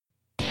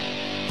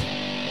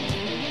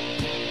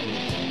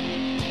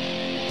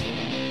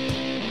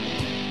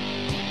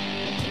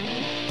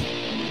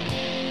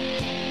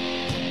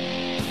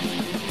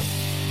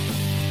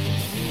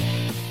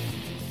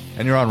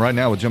And you're on right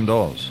now with Jim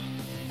Dawes,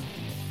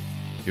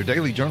 your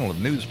daily journal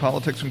of news,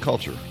 politics, and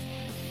culture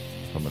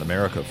from an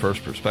America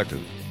First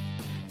perspective.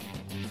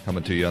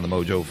 Coming to you on the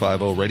Mojo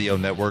 50 Radio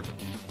Network,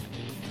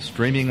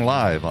 streaming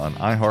live on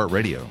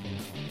iHeartRadio.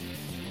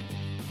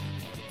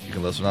 You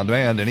can listen on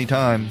demand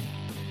anytime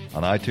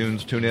on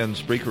iTunes, TuneIn,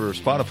 Spreaker, or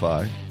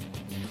Spotify.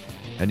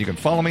 And you can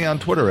follow me on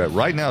Twitter at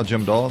Right Now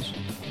Jim Dawes.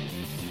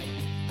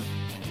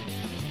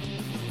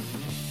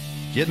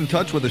 Get in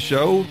touch with the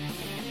show.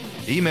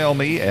 Email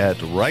me at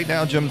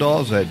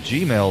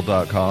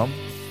rightnowjimdawes@gmail.com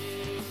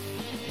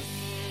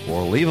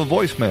or leave a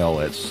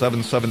voicemail at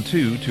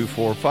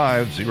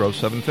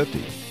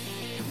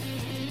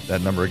 772-245-0750.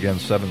 That number again,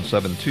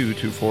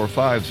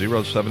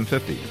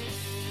 772-245-0750.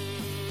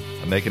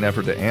 I make an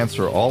effort to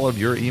answer all of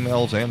your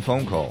emails and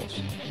phone calls.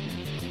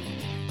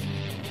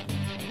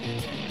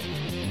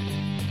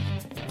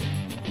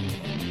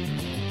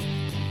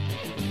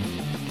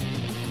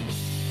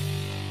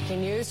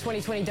 News.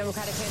 2020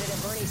 Democratic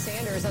candidate Bernie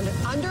Sanders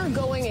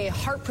undergoing a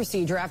heart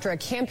procedure after a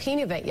campaign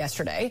event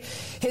yesterday.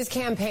 His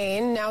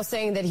campaign now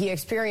saying that he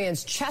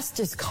experienced chest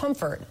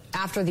discomfort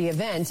after the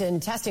event,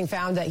 and testing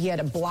found that he had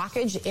a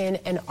blockage in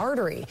an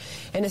artery.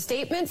 In a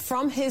statement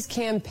from his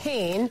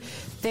campaign,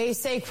 they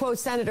say, quote,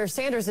 Senator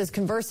Sanders is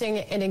conversing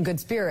and in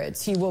good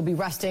spirits. He will be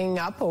resting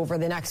up over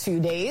the next few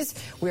days.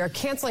 We are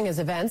canceling his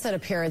events and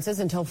appearances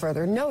until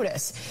further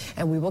notice,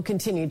 and we will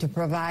continue to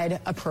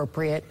provide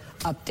appropriate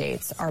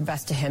updates. Our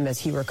best to him as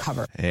he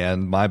recovers.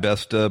 And my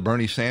best to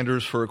Bernie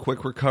Sanders for a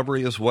quick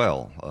recovery as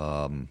well.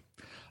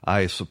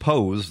 I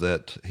suppose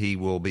that he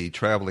will be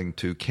traveling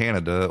to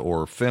Canada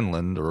or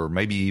Finland or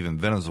maybe even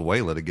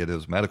Venezuela to get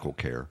his medical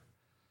care,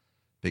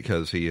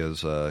 because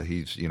he's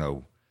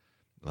been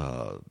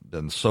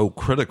so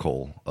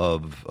critical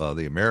of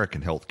the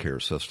American healthcare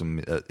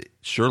system.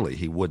 Surely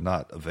he would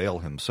not avail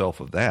himself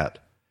of that.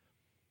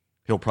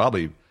 He'll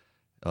probably,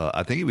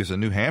 I think he was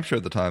in New Hampshire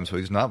at the time, so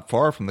he's not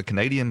far from the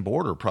Canadian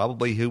border.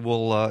 Probably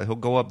he'll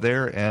go up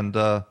there and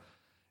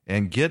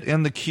get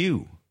in the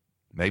queue.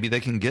 Maybe they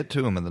can get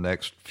to him in the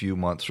next few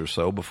months or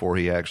so before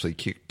he actually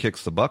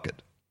kicks the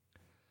bucket.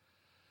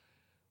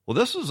 Well,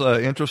 this is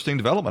an interesting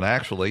development,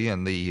 actually,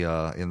 in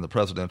the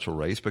presidential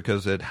race,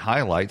 because it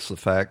highlights the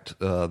fact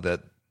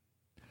that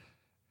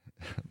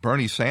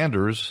Bernie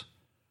Sanders,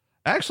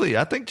 actually,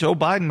 I think Joe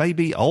Biden may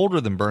be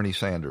older than Bernie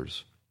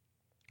Sanders,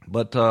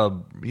 but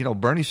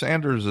Bernie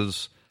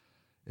Sanders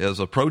is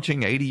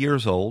approaching 80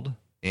 years old,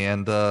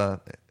 and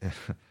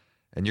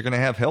you're going to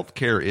have health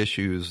care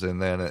issues,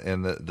 and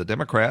the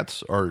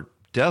Democrats are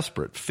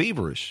desperate,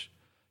 feverish,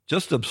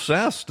 just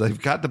obsessed.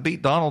 They've got to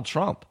beat Donald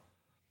Trump.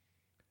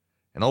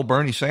 And old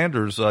Bernie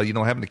Sanders,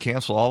 having to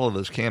cancel all of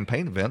his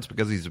campaign events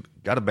because he's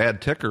got a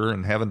bad ticker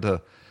and having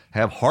to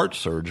have heart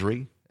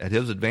surgery at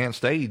his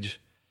advanced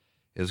age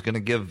is going to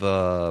give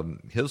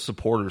his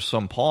supporters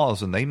some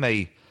pause, and they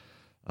may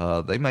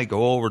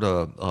go over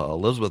to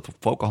Elizabeth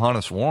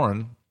Pocahontas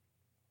Warren.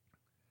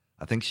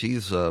 I think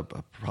she's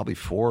probably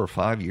 4 or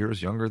 5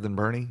 years younger than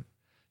Bernie.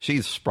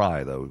 She's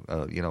spry, though.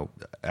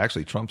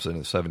 Actually, Trump's in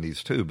his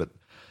 70s too. But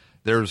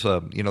there's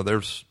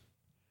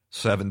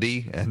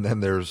 70, and then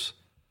there's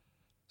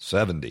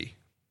 70,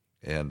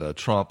 and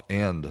Trump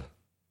and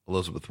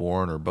Elizabeth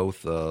Warren are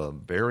both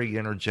very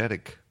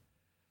energetic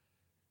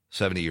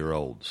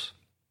 70-year-olds.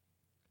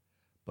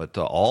 But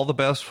all the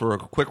best for a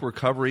quick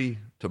recovery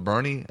to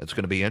Bernie. It's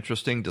going to be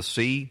interesting to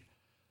see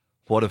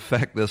what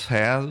effect this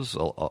has.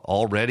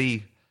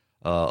 Already,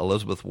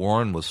 Elizabeth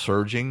Warren was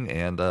surging,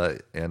 and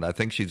I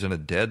think she's in a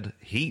dead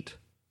heat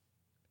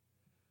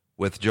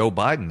with Joe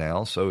Biden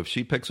now. So if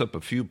she picks up a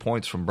few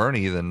points from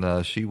Bernie,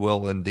 then she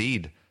will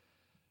indeed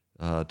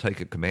take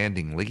a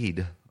commanding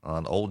lead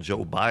on old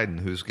Joe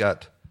Biden, who's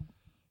got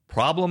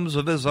problems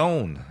of his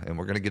own, and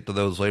we're going to get to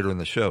those later in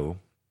the show.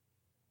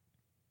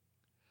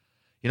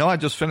 I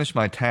just finished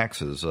my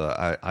taxes.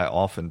 I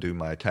often do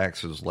my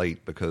taxes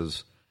late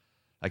because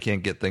I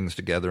can't get things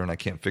together and I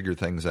can't figure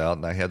things out,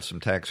 and I had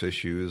some tax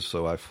issues,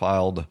 so I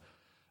filed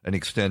an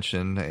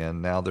extension,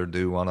 and now they're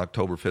due on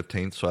October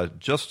 15th, so I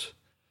just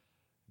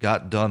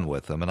got done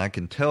with them, and I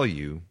can tell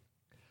you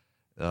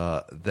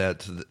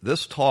that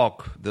this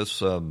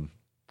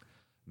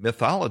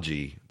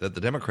mythology that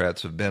the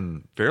Democrats have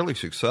been fairly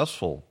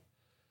successful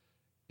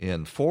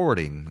in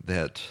forwarding,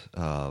 that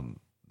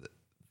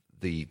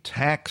the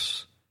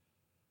tax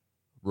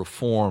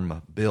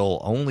reform bill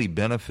only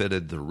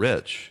benefited the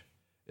rich,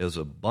 is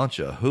a bunch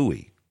of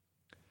hooey.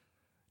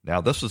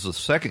 Now, this is the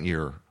second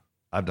year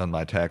I've done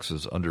my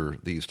taxes under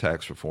these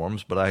tax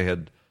reforms, but I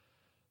had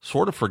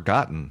sort of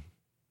forgotten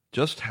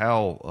just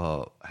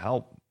how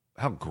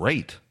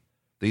great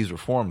these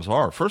reforms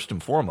are. First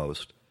and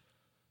foremost,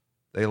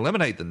 they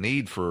eliminate the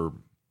need for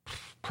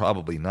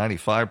probably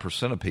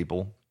 95% of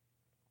people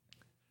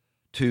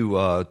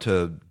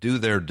to do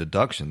their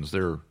deductions.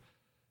 Their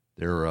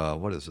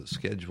what is it?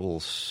 Schedule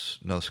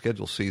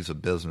C is a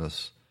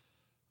business.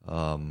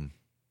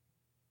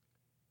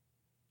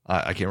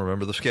 I can't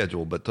remember the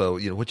schedule, but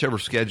whichever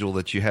schedule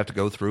that you have to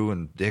go through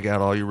and dig out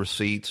all your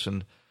receipts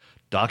and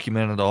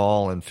document it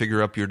all and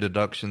figure up your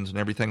deductions and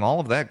everything. All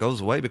of that goes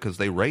away because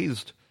they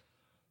raised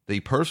the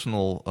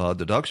personal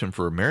deduction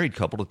for a married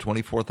couple to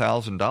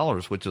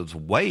 $24,000, which is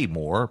way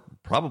more,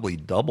 probably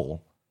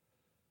double,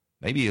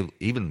 maybe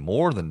even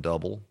more than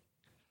double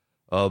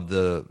of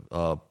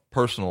the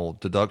personal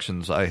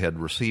deductions I had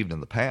received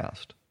in the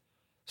past.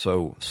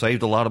 So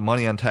saved a lot of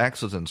money on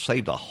taxes and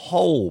saved a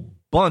whole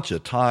bunch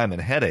of time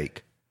and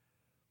headache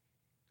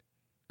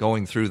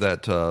going through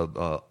that,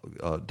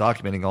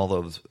 documenting all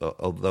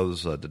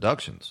those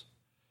deductions.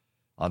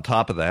 On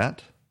top of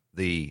that,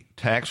 the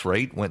tax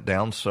rate went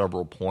down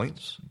several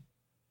points.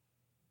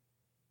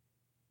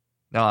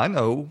 Now, I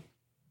know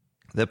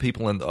that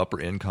people in the upper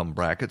income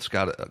brackets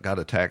got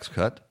a tax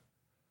cut.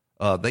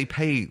 They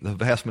pay the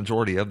vast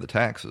majority of the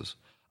taxes.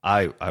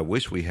 I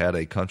wish we had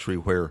a country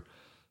where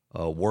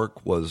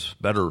work was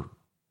better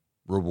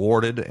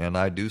rewarded, and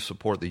I do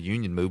support the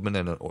union movement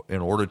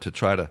in order to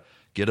try to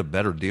get a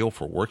better deal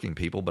for working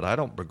people, but I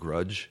don't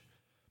begrudge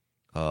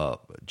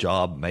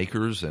job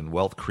makers and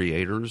wealth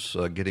creators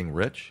getting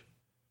rich.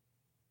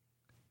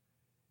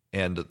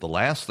 And the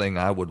last thing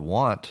I would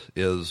want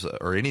is,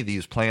 or any of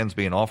these plans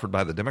being offered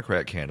by the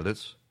Democrat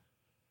candidates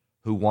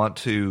who want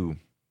to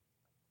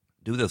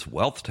do this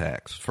wealth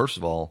tax. First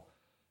of all,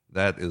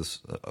 that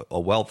is a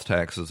wealth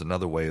tax is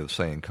another way of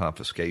saying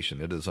confiscation.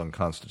 It is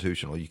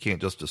unconstitutional. You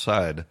can't just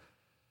decide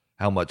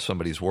how much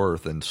somebody's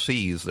worth and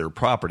seize their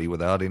property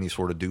without any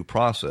sort of due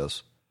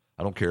process.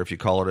 I don't care if you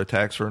call it a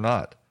tax or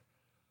not.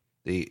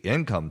 The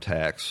income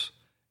tax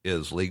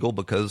is legal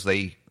because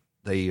they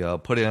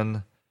put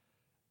in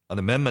an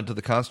amendment to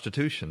the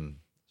Constitution.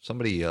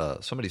 Somebody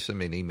send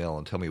me an email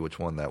and tell me which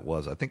one that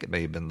was. I think it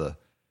may have been the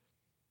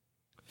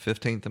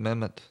 15th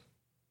Amendment.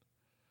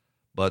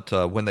 But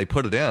when they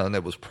put it in,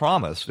 it was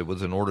promised. It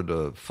was in order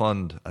to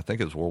fund, I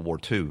think it was World War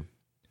II.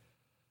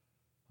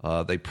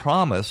 They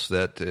promised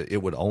that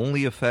it would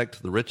only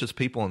affect the richest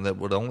people and that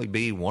would only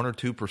be 1 or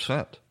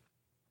 2%.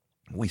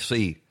 We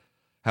see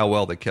how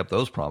well they kept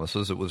those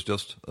promises. It was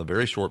just a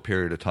very short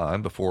period of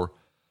time before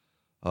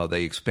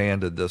they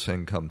expanded this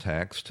income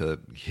tax to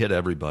hit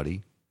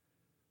everybody.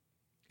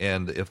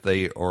 And if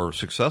they are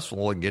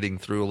successful in getting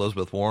through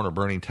Elizabeth Warren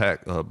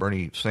or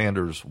Bernie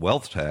Sanders'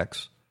 wealth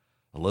tax,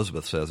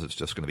 Elizabeth says it's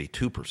just going to be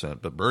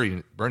 2%, but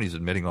Bernie's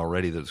admitting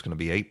already that it's going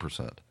to be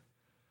 8%.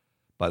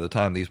 By the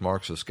time these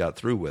Marxists got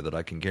through with it,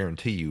 I can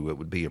guarantee you it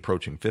would be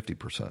approaching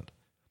 50%.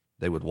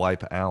 They would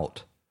wipe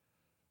out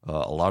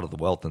a lot of the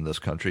wealth in this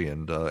country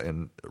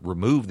and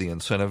remove the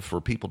incentive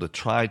for people to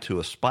try to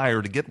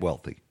aspire to get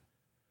wealthy.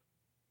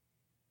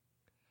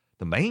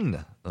 The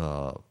main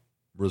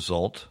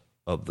result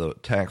of the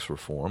tax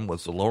reform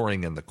was the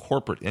lowering in the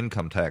corporate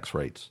income tax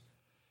rates,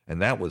 and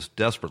that was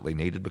desperately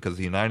needed because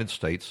the United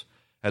States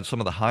had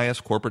some of the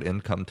highest corporate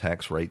income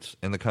tax rates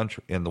in the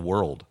country, in the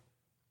world.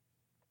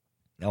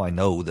 Now, I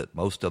know that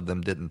most of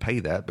them didn't pay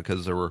that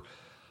because there were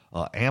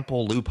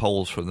ample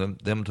loopholes for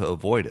them to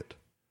avoid it.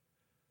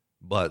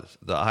 But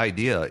the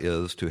idea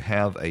is to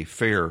have a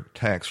fair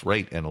tax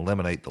rate and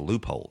eliminate the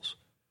loopholes.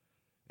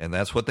 And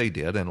that's what they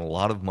did. And a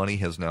lot of money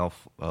has now,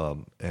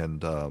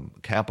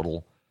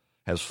 capital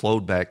has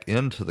flowed back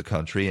into the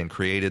country and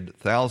created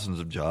thousands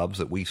of jobs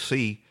that we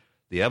see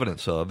the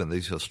evidence of in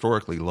these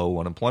historically low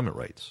unemployment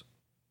rates.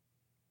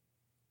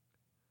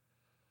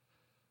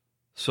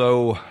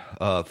 So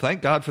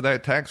thank God for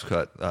that tax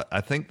cut.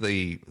 I think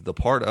the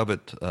part of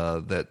it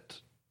that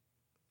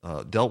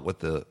dealt with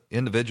the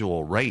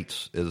individual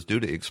rates is due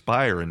to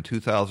expire in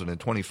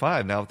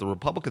 2025. Now, if the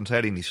Republicans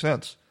had any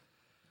sense,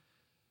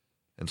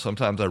 and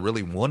sometimes I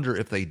really wonder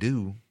if they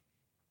do,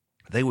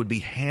 they would be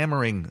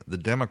hammering the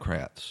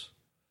Democrats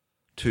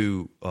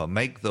to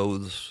make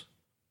those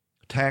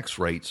tax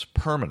rates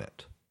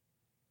permanent.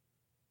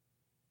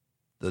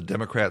 The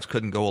Democrats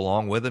couldn't go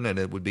along with it, and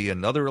it would be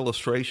another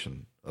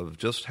illustration of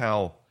just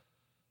how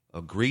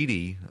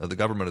greedy the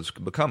government has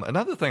become.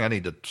 Another thing I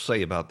need to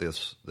say about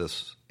this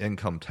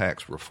income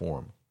tax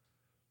reform,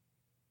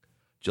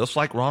 just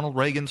like Ronald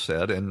Reagan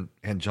said and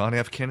John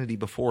F. Kennedy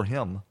before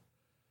him,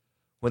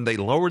 when they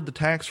lowered the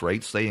tax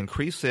rates, they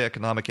increased the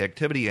economic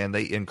activity and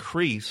they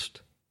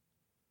increased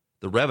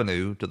the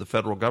revenue to the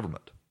federal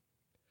government.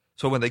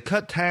 So when they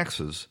cut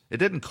taxes, it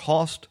didn't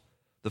cost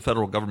the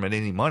federal government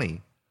any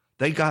money.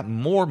 They got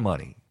more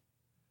money.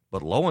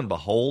 But lo and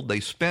behold, they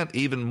spent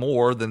even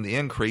more than the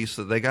increase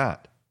that they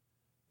got,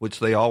 which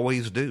they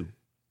always do.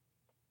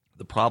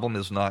 The problem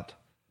is not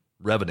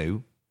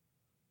revenue.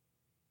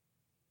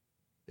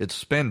 It's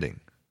spending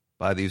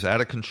by these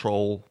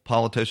out-of-control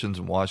politicians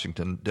in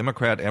Washington,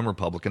 Democrat and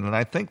Republican. And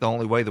I think the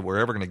only way that we're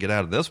ever going to get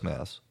out of this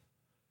mess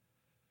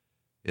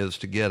is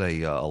to get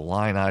a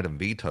line-item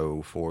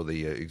veto for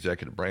the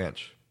executive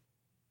branch.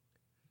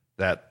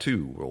 That,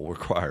 too, will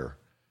require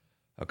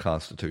a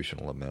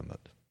constitutional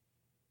amendment.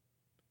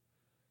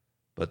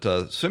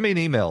 But send me an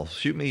email.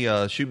 Shoot me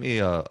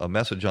a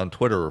message on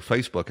Twitter or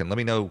Facebook, and let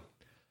me know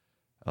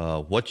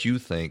what you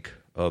think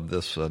of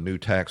this new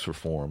tax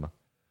reform.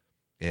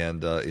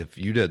 And if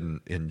you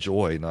didn't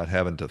enjoy not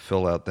having to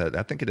fill out that,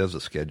 I think it is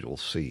a Schedule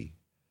C,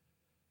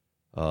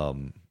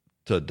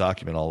 to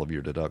document all of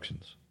your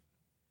deductions.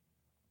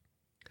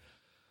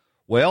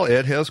 Well,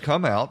 it has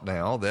come out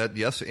now that,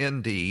 yes,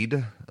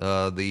 indeed,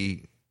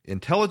 the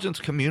Intelligence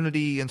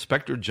Community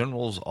Inspector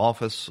General's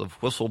Office of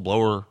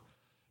Whistleblower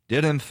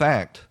did, in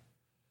fact,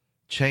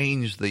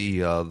 change the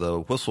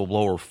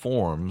whistleblower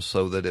forms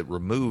so that it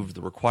removed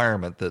the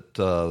requirement that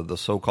the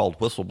so-called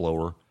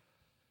whistleblower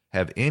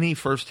have any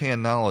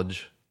firsthand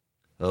knowledge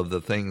of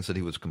the things that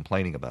he was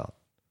complaining about.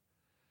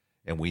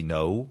 And we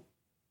know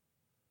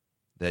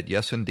that,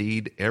 yes,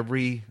 indeed,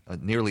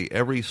 nearly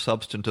every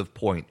substantive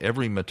point,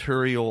 every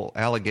material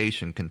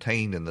allegation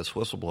contained in this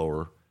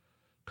whistleblower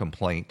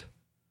complaint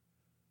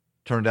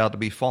turned out to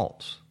be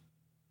false.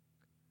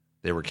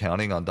 They were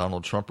counting on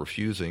Donald Trump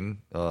refusing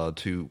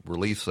to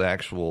release the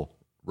actual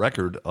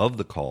record of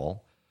the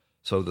call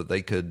so that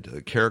they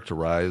could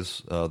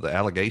characterize the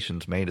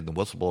allegations made in the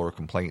whistleblower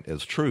complaint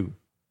as true.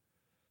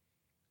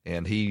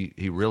 And he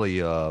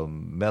really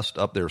messed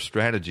up their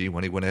strategy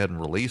when he went ahead and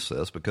released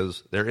this,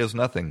 because there is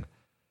nothing,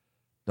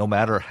 no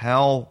matter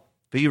how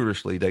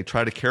feverishly they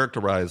try to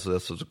characterize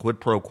this as a quid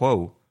pro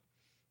quo,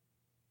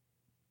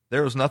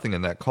 there is nothing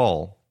in that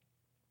call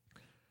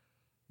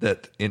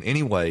that in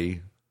any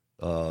way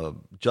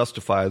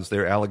justifies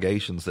their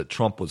allegations that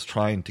Trump was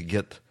trying to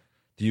get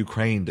the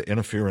Ukraine to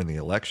interfere in the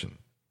election.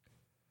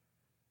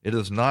 It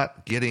is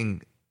not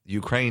getting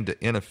Ukraine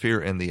to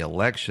interfere in the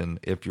election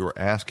if you're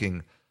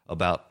asking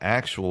about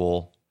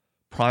actual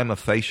prima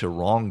facie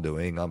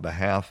wrongdoing on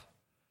behalf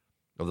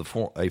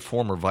of a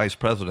former vice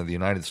president of the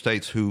United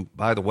States who,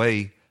 by the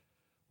way,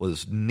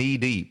 was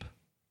knee-deep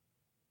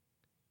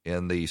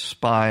in the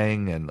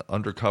spying and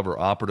undercover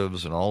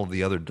operatives and all of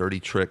the other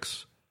dirty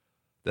tricks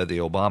that the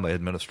Obama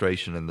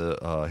administration and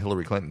the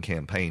Hillary Clinton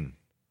campaign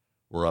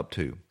were up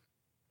to.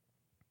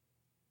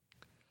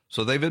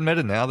 So they've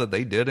admitted now that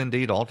they did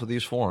indeed alter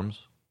these forms.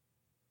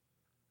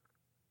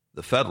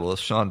 The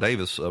Federalist, Sean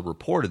Davis,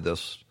 reported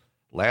this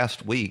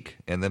last week,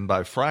 and then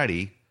by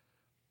Friday,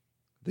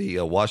 the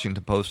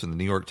Washington Post and the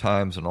New York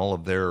Times and all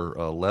of their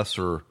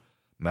lesser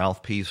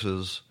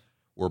mouthpieces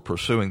were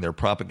pursuing their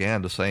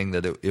propaganda, saying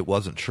that it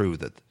wasn't true,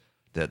 that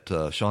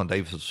Sean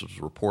Davis's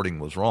reporting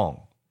was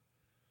wrong.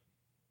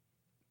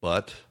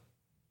 But,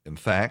 in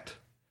fact,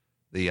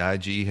 the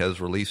IG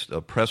has released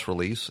a press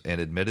release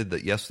and admitted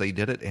that, yes, they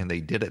did it, and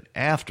they did it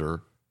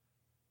after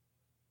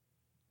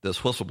this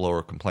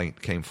whistleblower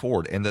complaint came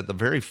forward, and that the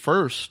very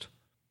first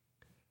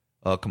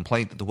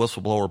complaint that the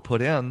whistleblower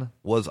put in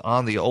was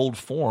on the old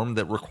form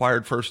that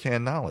required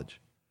firsthand knowledge.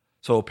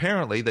 So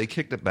apparently they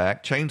kicked it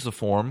back, changed the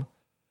form,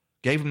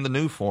 gave him the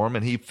new form,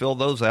 and he filled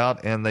those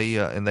out, and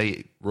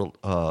they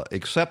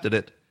accepted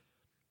it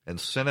and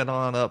sent it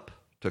on up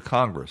to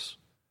Congress.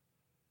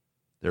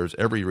 There's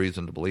every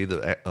reason to believe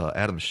that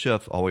Adam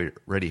Schiff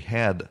already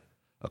had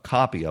a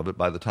copy of it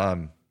by the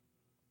time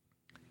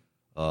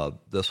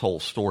this whole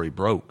story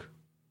broke,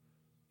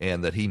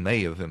 and that he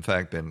may have, in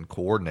fact, been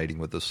coordinating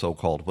with this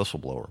so-called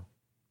whistleblower.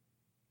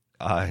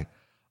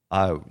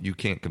 You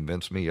can't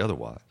convince me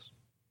otherwise.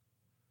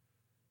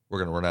 We're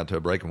going to run out to a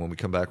break, and when we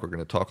come back, we're going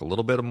to talk a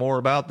little bit more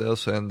about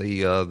this and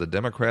the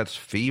Democrats'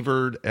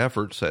 fevered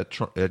efforts at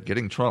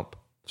getting Trump.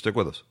 Stick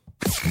with us.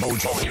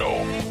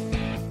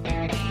 Mojo.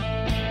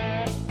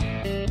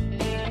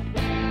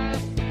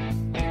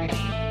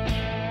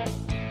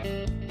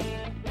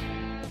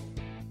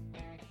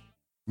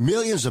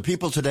 Millions of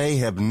people today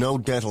have no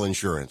dental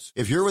insurance.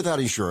 If you're without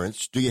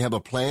insurance, do you have a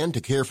plan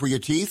to care for your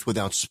teeth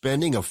without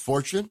spending a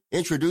fortune?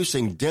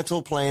 Introducing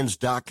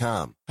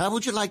dentalplans.com. How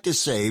would you like to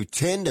save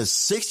 10 to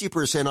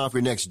 60% off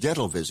your next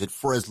dental visit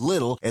for as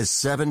little as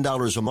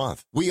 $7 a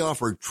month? We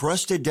offer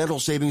trusted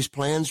dental savings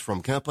plans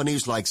from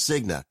companies like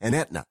Cigna and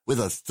Aetna with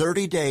a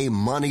 30-day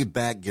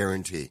money-back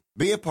guarantee.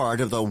 Be a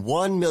part of the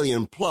 1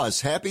 million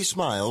plus happy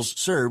smiles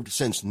served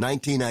since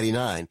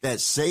 1999 that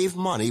save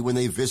money when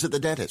they visit the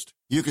dentist.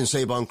 You can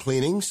save on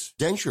cleanings,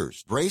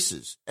 dentures,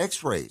 braces,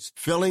 x-rays,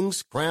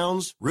 fillings,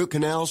 crowns, root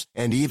canals,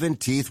 and even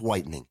teeth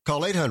whitening.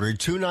 Call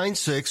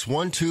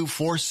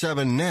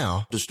 800-296-1247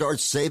 now to start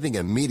saving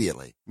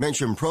immediately.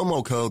 Mention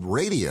promo code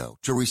RADIO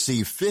to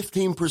receive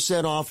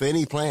 15% off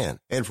any plan.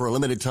 And for a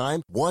limited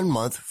time, 1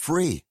 month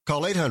free.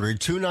 Call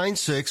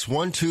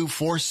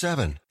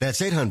 800-296-1247.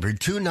 That's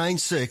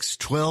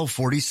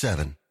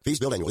 800-296-1247. Fees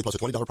billed annually plus a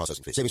 $20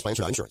 processing fee. Savings plans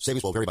are not insurance.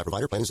 Savings will vary by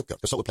provider, plan, and zip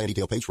code. Consult with plan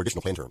detail page for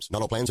additional plan terms.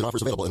 Not all plans and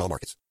offers available in all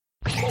markets.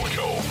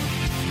 Mojo.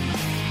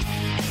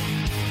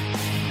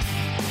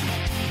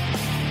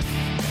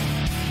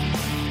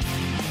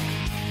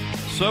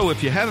 So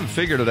if you haven't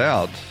figured it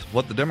out,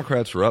 what the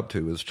Democrats are up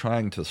to is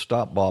trying to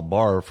stop Bob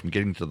Barr from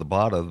getting to the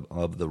bottom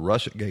of the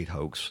Russiagate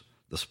hoax,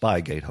 the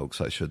Spygate hoax,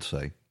 I should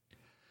say.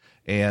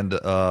 And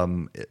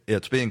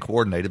it's being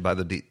coordinated by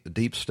the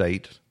deep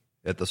state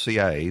at the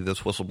CIA.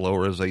 This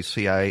whistleblower is a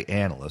CIA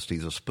analyst.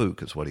 He's a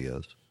spook is what he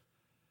is.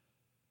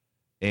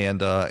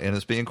 And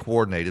it's being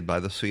coordinated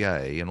by the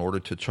CIA in order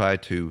to try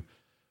to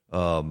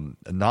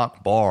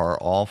knock Barr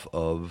off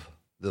of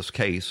this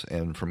case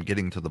and from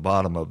getting to the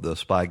bottom of the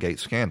Spygate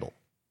scandal.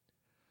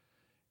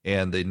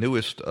 And the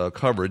newest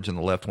coverage in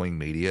the left-wing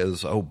media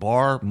is,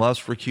 Barr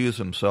must recuse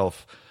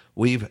himself.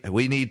 We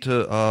need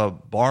to,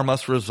 Barr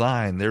must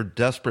resign. They're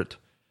desperate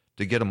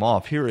to get him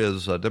off. Here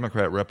is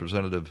Democrat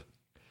Representative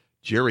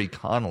Jerry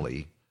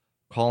Connolly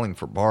calling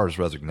for Barr's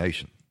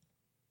resignation.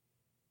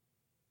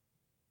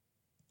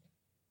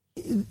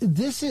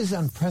 This is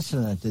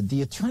unprecedented.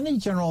 The Attorney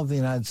General of the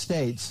United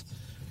States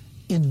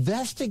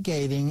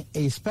investigating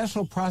a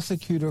special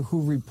prosecutor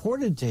who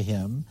reported to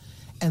him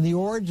and the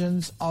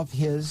origins of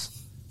his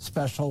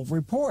special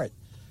report.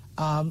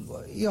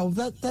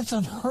 That's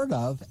unheard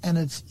of, and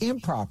it's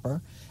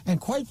improper. And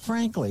quite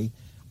frankly,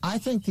 I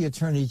think the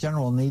Attorney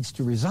General needs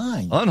to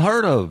resign.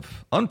 Unheard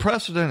of,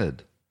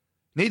 unprecedented,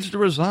 needs to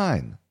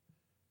resign.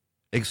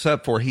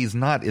 Except for he's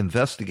not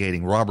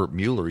investigating Robert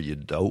Mueller, you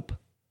dope.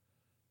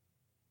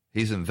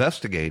 He's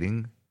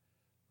investigating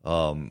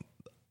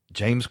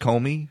James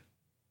Comey,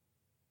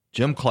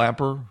 Jim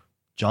Clapper,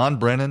 John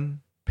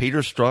Brennan, Peter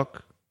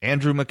Strzok,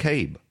 Andrew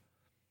McCabe.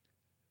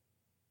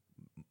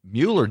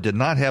 Mueller did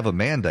not have a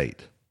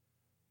mandate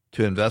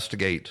to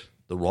investigate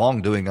the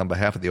wrongdoing on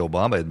behalf of the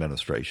Obama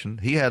administration.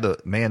 He had a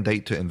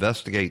mandate to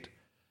investigate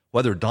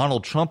whether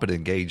Donald Trump had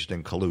engaged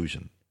in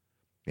collusion.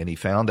 And he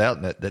found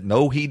out that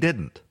no, he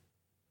didn't.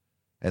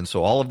 And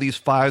so all of these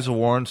FISA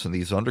warrants and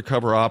these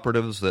undercover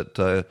operatives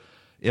that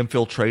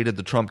infiltrated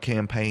the Trump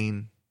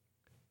campaign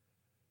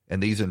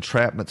and these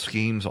entrapment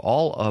schemes,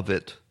 all of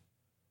it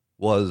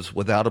was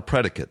without a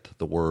predicate,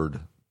 the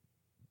word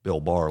Bill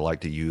Barr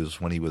liked to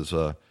use when he was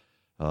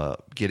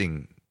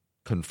getting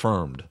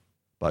confirmed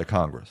by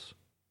Congress.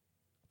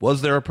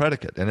 Was there a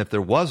predicate? And if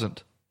there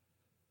wasn't,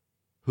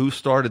 who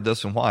started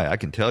this and why? I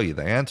can tell you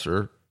the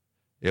answer.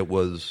 It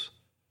was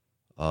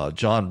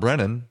John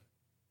Brennan,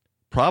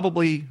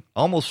 probably,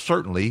 almost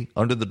certainly,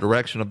 under the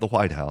direction of the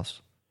White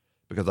House,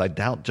 because I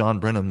doubt John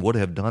Brennan would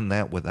have done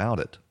that without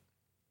it.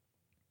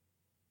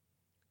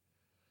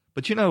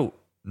 But,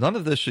 none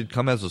of this should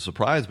come as a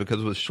surprise,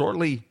 because it was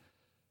shortly,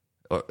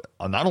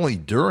 not only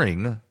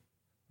during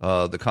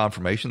the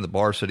confirmation that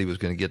Barr said he was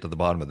going to get to the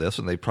bottom of this,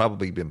 and they've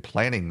probably been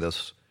planning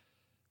this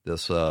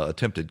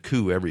attempted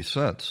coup ever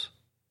since.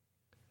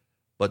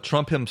 But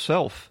Trump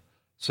himself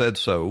said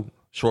so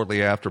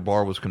shortly after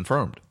Barr was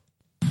confirmed.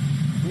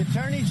 The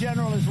Attorney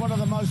General is one of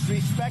the most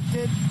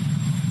respected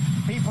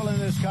people in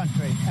this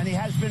country, and he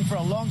has been for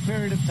a long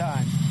period of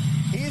time.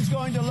 He's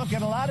going to look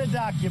at a lot of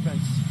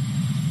documents.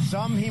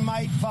 Some he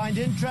might find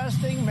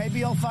interesting, maybe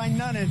he'll find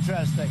none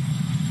interesting.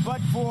 But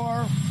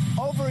for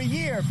over a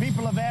year,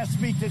 people have asked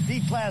me to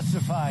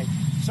declassify.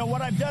 So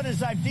what I've done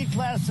is I've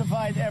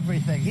declassified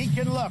everything. He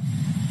can look.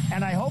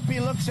 And I hope he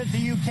looks at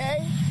the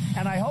UK,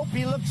 and I hope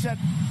he looks at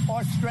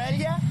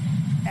Australia,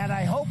 and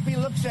I hope he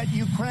looks at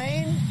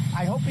Ukraine.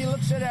 I hope he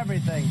looks at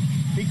everything,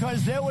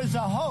 because there was a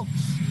hoax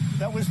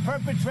that was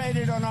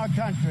perpetrated on our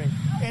country.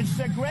 It's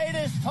the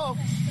greatest hoax.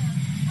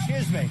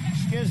 Excuse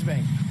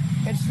me.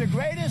 It's the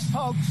greatest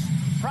hoax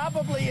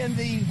probably in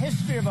the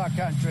history of our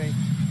country,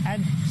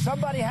 and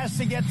somebody has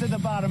to get to the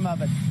bottom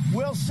of it.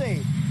 We'll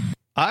see.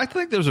 I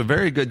think there's a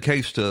very good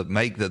case to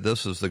make that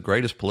this is the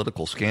greatest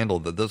political scandal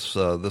that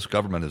this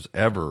government has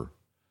ever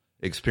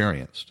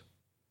experienced.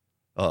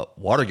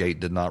 Watergate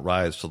did not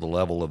rise to the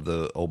level of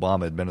the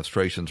Obama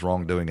administration's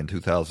wrongdoing in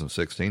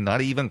 2016,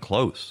 not even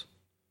close.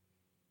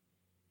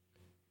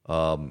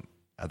 I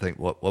think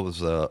what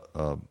was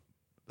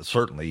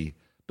certainly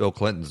Bill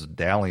Clinton's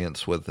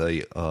dalliance with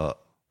a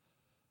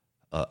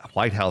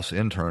White House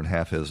intern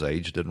half his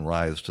age didn't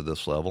rise to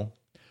this level.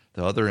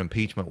 The other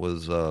impeachment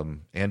was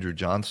Andrew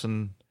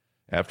Johnson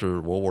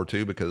after World War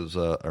II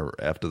or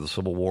after the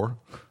Civil War.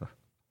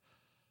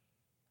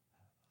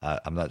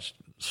 I'm not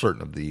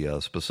certain of the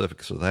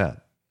specifics of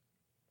that.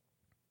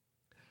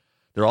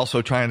 They're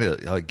also trying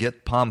to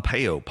get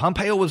Pompeo.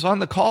 Pompeo was on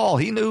the call.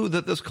 He knew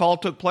that this call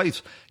took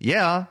place.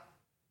 Yeah,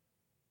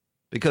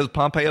 because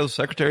Pompeo's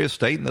Secretary of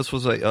State, and this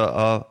was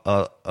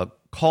a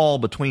call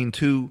between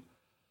two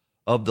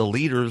of the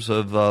leaders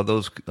of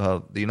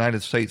the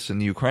United States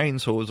and Ukraine,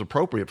 so it was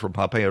appropriate for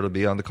Pompeo to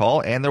be on the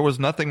call, and there was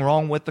nothing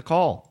wrong with the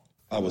call.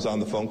 I was on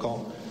the phone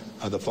call.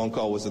 The phone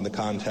call was in the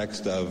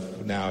context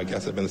of, now I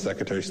guess I've been the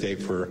Secretary of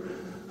State for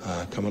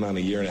coming on a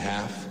year and a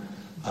half.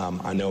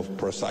 I know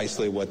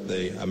precisely what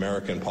the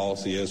American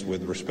policy is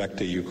with respect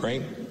to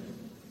Ukraine.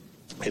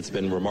 It's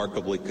been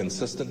remarkably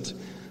consistent,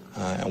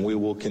 and we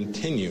will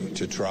continue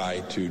to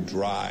try to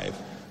drive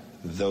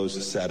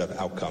those set of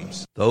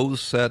outcomes.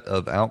 Those set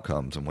of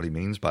outcomes, and what he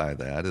means by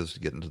that is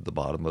getting to the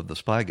bottom of the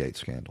Spygate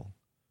scandal.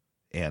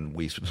 And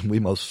we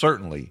most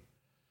certainly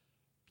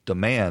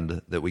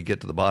demand that we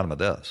get to the bottom of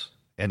this.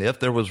 And if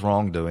there was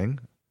wrongdoing,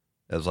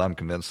 as I'm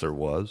convinced there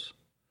was,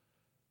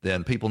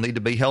 then people need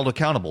to be held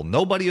accountable.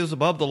 Nobody is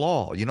above the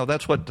law.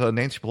 That's what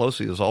Nancy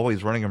Pelosi is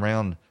always running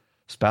around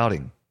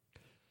spouting.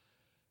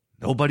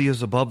 Nobody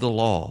is above the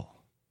law.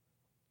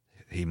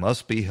 He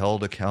must be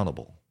held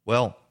accountable.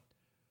 Well,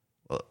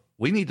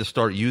 we need to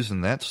start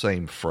using that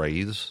same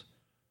phrase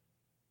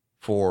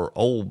for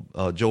old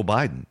Joe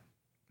Biden.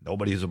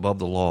 Nobody's above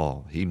the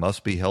law. He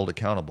must be held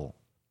accountable.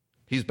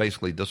 He's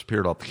basically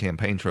disappeared off the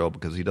campaign trail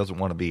because he doesn't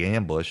want to be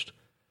ambushed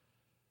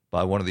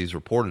by one of these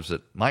reporters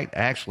that might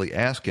actually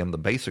ask him the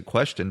basic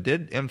question,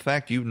 did, in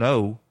fact, you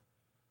know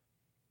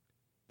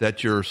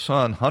that your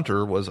son,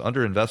 Hunter, was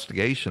under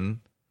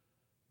investigation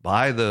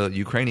by the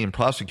Ukrainian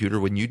prosecutor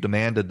when you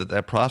demanded that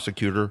that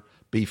prosecutor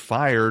be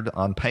fired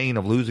on pain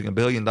of losing $1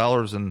 billion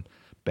in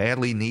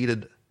badly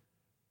needed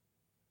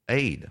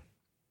aid?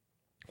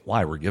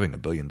 Why we're giving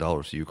 $1 billion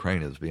to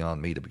Ukraine is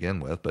beyond me to begin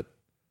with, but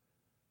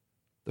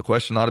the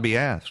question ought to be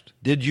asked.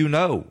 Did you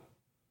know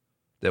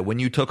that when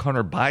you took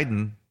Hunter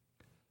Biden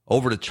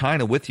over to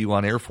China with you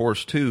on Air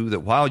Force Two, that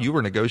while you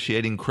were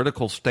negotiating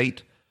critical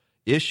state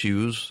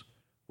issues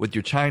with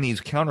your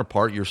Chinese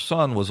counterpart, your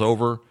son was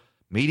over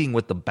meeting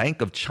with the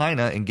Bank of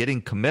China and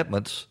getting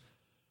commitments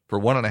for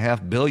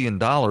 $1.5 billion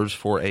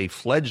for a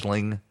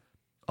fledgling,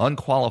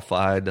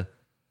 unqualified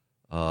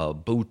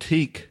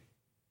boutique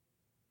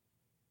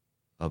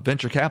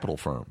venture capital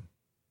firm?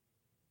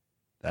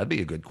 That'd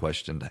be a good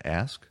question to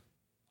ask.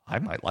 I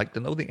might like to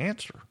know the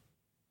answer.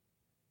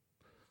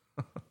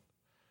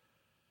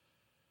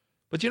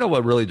 But you know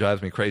what really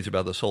drives me crazy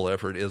about this whole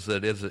effort is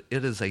that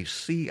it is a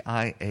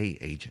CIA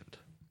agent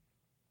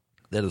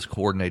that is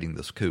coordinating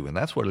this coup. And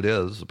that's what it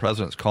is. The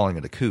president's calling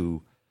it a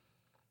coup.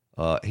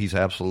 He's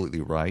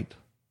absolutely right.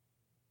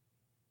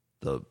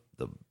 The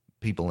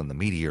people in the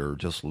media are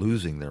just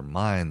losing their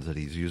minds that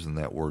he's using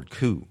that word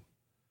coup.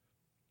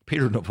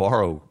 Peter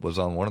Navarro was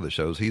on one of the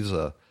shows. He's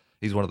one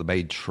of the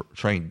main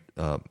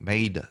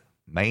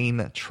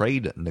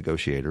trade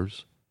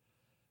negotiators.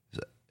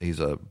 He's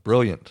a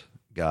brilliant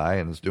guy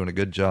and is doing a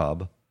good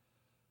job,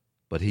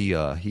 but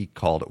he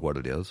called it what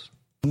it is.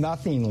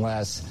 Nothing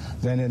less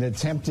than an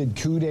attempted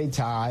coup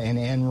d'etat and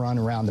end run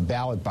around the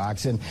ballot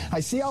box. And I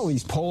see all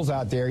these polls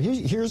out there.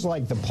 Here's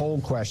like the poll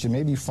question.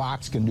 Maybe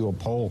Fox can do a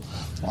poll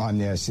on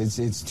this.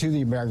 It's to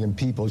the American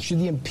people. Should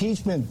the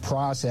impeachment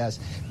process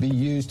be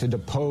used to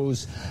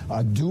depose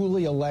a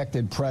duly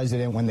elected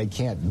president when they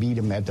can't beat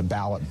him at the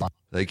ballot box?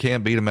 They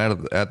can't beat him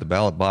at the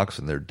ballot box,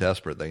 and they're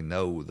desperate. They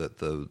know that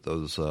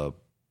those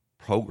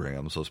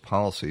programs, those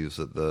policies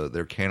that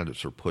their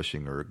candidates are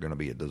pushing are going to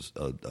be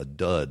a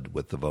dud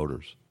with the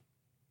voters.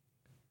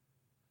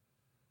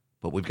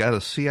 But we've got a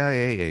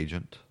CIA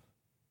agent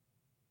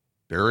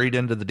buried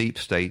into the deep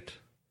state,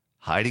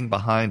 hiding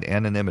behind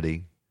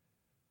anonymity,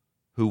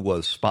 who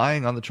was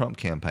spying on the Trump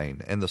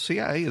campaign. And the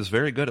CIA is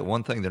very good at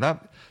one thing. They're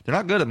not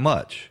good at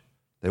much.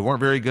 They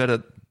weren't very good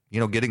at,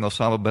 getting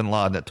Osama bin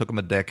Laden. It took them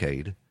a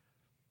decade.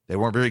 They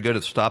weren't very good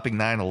at stopping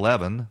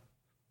 9/11.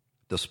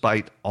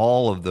 Despite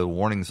all of the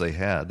warnings they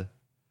had.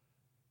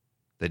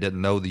 They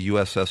didn't know the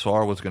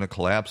USSR was going to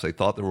collapse. They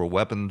thought there were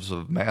weapons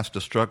of mass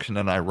destruction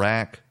in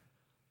Iraq.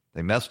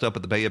 They messed up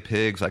at the Bay of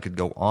Pigs. I could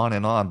go on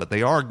and on, but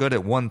they are good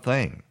at one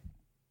thing.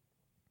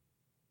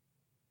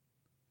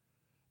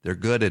 They're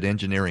good at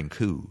engineering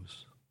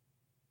coups.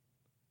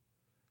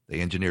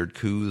 They engineered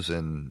coups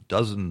in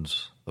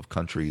dozens of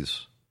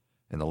countries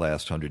in the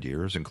last 100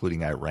 years,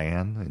 including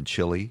Iran and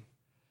Chile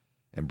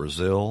and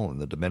Brazil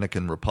and the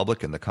Dominican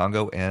Republic and the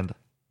Congo and,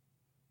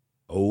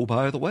 oh,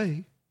 by the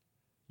way,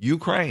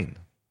 Ukraine.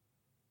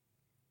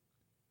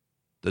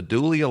 The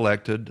duly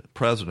elected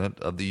president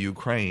of the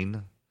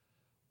Ukraine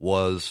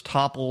was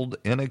toppled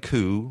in a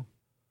coup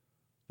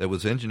that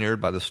was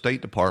engineered by the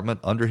State Department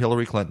under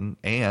Hillary Clinton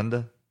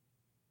and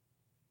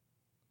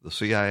the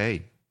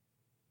CIA.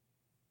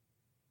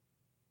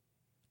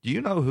 Do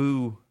you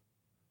know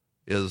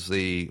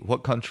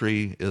what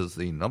country is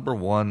the number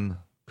one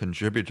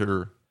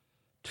contributor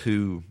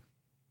to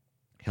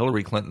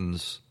Hillary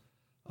Clinton's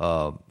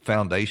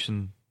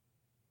foundation,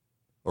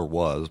 or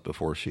was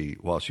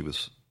while she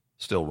was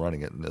still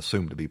running it and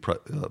assumed to be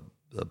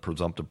the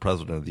presumptive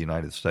president of the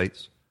United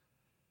States?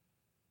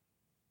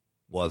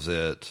 Was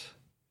it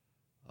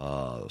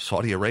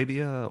Saudi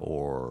Arabia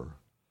or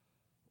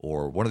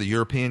one of the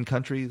European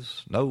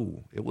countries?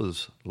 No, it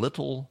was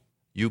little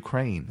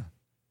Ukraine.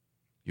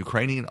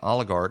 Ukrainian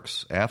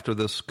oligarchs, after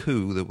this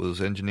coup that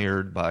was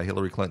engineered by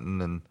Hillary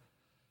Clinton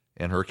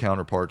and her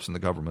counterparts in the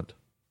government,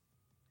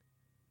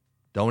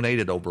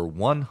 donated over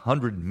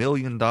 $100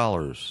 million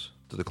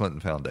to the Clinton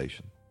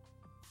Foundation.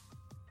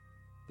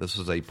 This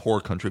is a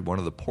poor country, one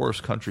of the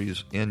poorest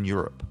countries in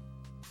Europe,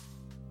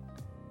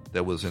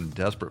 that was in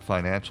desperate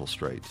financial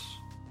straits.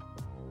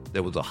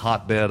 There was a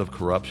hotbed of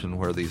corruption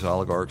where these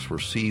oligarchs were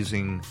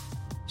seizing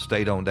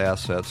state-owned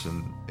assets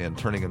and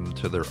turning them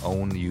to their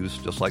own use,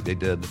 just like they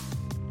did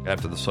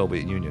after the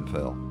Soviet Union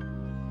fell.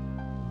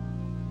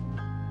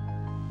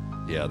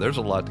 Yeah, there's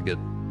a lot to get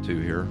to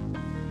here.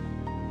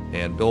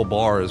 And Bill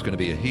Barr is going to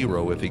be a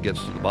hero if he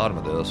gets to the bottom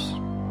of this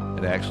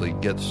and actually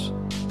gets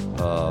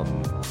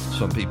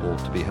some people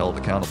to be held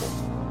accountable.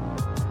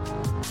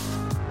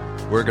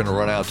 We're going to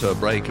run out to a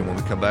break, and when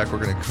we come back,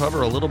 we're going to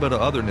cover a little bit of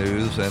other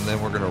news, and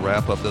then we're going to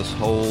wrap up this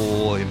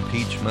whole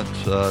impeachment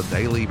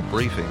daily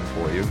briefing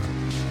for you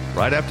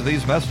right after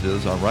these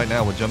messages on Right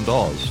Now with Jim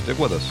Dawes. Stick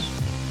with us.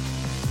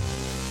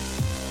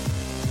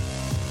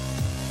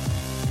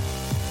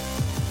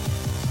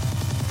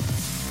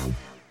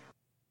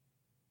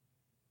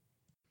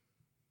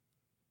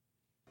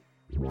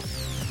 And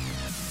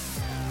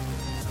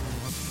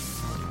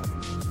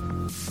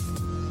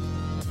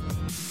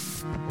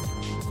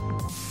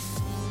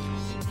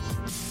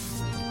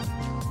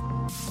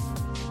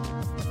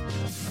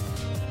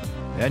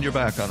you're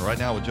back on Right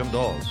Now with Jim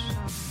Dawes,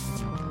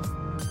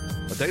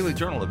 a daily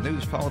journal of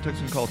news, politics,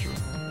 and culture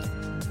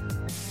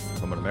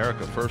from an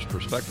America First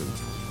perspective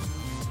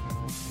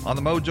on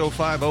the Mojo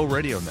 50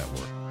 radio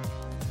network.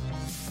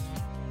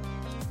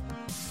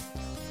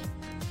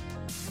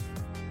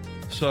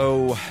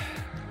 So,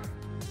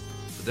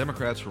 the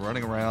Democrats are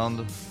running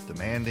around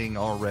demanding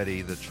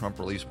already that Trump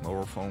release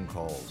more phone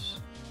calls.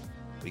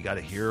 We got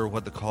to hear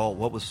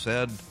what was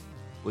said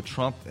with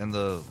Trump and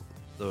the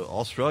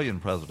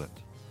Australian president.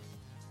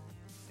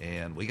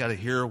 And we got to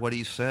hear what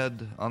he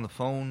said on the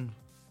phone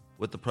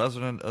with the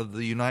president of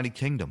the United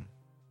Kingdom,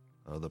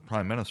 the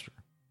prime minister.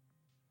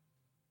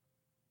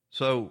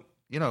 So,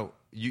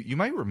 you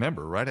may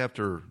remember right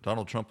after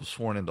Donald Trump was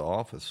sworn into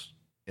office,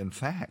 in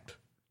fact,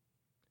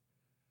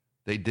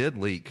 they did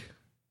leak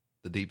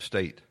the deep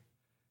state,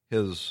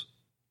 his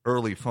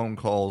early phone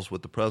calls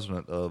with the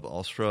president of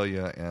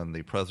Australia and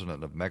the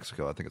president of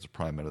Mexico. I think it's a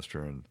prime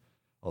minister in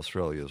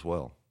Australia as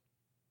well.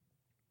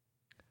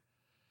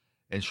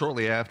 And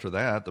shortly after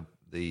that,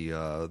 the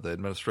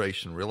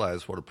administration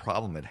realized what a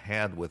problem it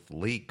had with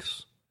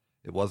leaks.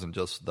 It wasn't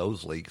just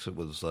those leaks. It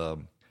was the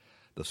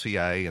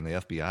CIA and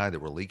the FBI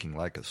that were leaking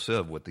like a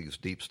sieve with these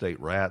deep state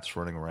rats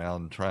running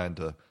around trying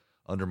to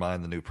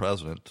undermine the new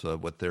president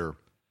with their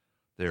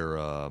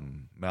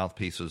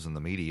mouthpieces in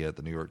the media at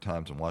the New York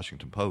Times and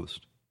Washington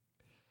Post.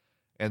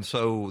 And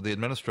so the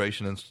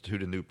administration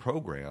instituted new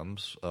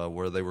programs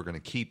where they were going to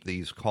keep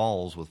these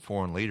calls with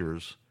foreign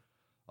leaders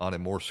on a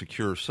more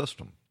secure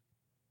system.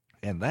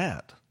 And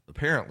that,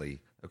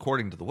 apparently,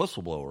 according to the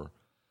whistleblower,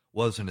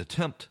 was an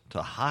attempt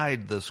to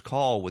hide this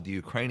call with the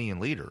Ukrainian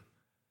leader.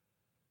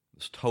 It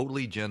was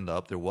totally ginned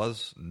up. There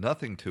was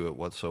nothing to it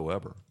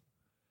whatsoever.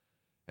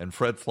 And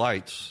Fred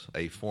Fleitz,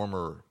 a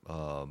former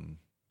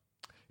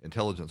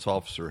intelligence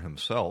officer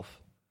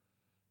himself,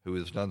 who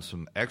has done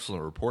some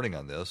excellent reporting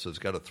on this, has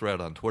got a thread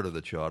on Twitter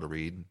that you ought to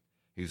read.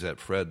 He's at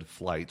Fred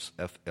Fleitz,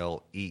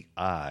 F-L-E-I-T-Z.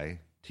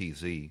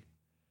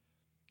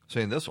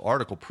 Saying this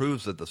article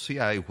proves that the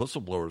CIA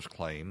whistleblower's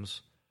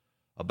claims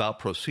about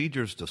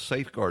procedures to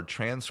safeguard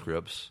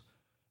transcripts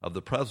of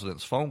the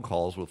president's phone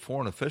calls with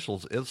foreign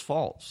officials is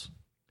false.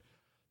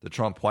 The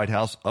Trump White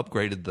House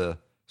upgraded the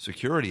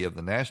security of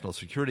the National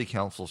Security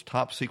Council's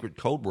top-secret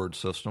code word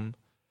system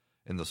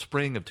in the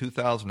spring of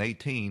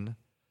 2018,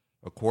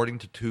 according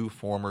to two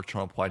former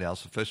Trump White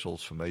House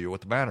officials familiar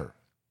with the matter.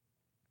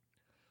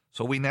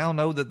 So we now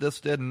know that this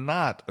did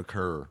not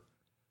occur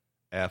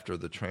after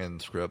the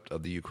transcript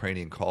of the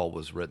Ukrainian call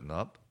was written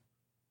up,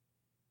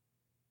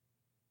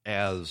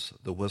 as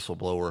the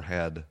whistleblower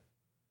had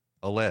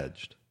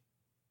alleged.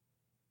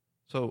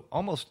 So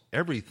almost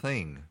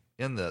everything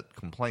in that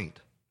complaint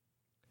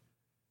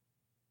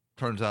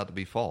turns out to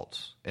be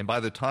false. And by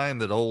the time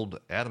that old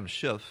Adam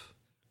Schiff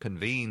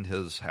convened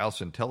his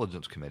House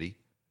Intelligence Committee,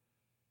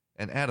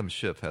 and Adam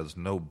Schiff has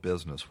no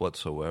business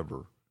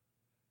whatsoever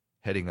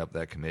heading up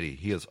that committee.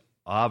 He is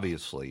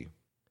obviously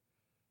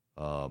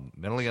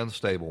mentally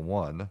unstable,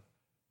 one,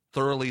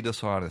 thoroughly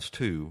dishonest,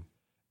 two,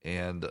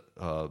 and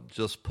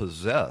just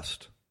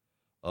possessed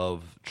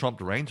of Trump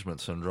derangement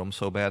syndrome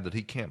so bad that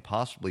he can't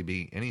possibly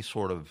be any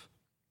sort of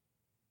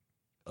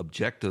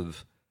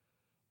objective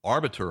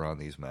arbiter on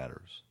these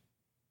matters.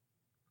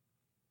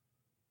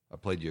 I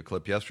played you a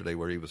clip yesterday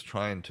where he was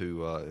trying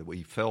to,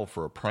 he fell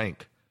for a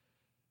prank.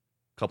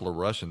 A couple of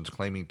Russians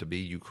claiming to be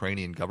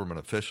Ukrainian government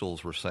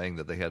officials were saying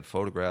that they had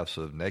photographs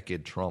of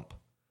naked Trump,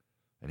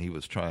 and he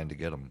was trying to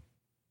get them.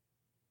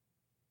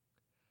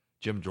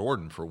 Jim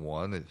Jordan, for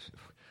one,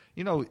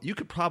 you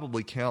could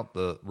probably count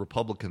the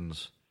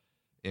Republicans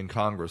in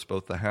Congress,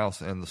 both the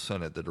House and the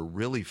Senate, that are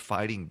really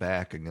fighting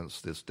back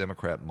against this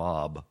Democrat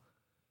mob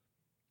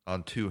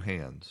on two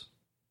hands.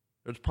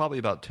 There's probably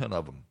about 10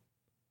 of them.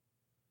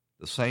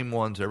 The same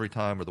ones every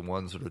time are the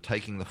ones that are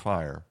taking the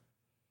fire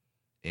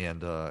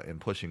and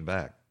pushing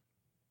back.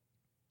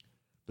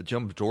 But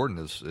Jim Jordan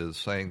is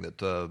saying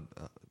that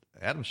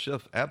Adam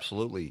Schiff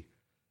absolutely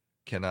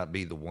cannot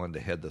be the one to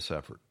head this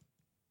effort.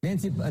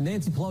 Nancy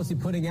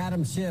Pelosi putting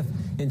Adam Schiff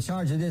in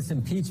charge of this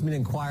impeachment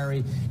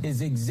inquiry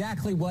is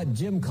exactly what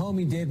Jim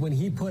Comey did when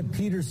he put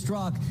Peter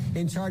Strzok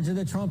in charge of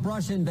the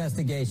Trump-Russia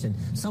investigation.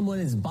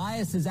 Someone as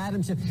biased as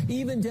Adam Schiff.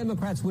 Even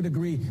Democrats would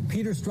agree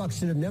Peter Strzok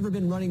should have never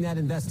been running that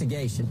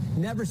investigation.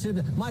 Never should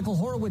have been. Michael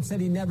Horowitz said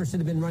he never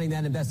should have been running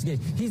that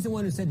investigation. He's the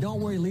one who said, don't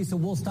worry, Lisa,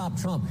 we'll stop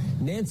Trump.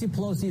 Nancy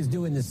Pelosi is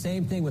doing the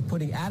same thing with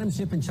putting Adam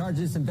Schiff in charge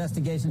of this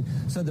investigation.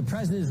 So the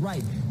president is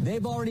right.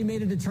 They've already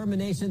made a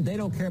determination. They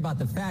don't care about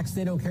the facts.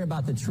 They don't care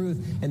about the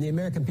truth, and the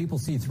American people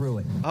see through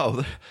it.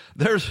 Oh,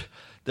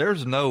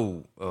 there's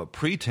no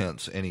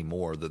pretense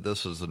anymore that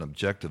this is an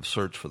objective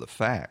search for the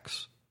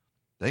facts.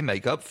 They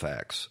make up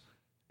facts.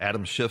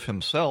 Adam Schiff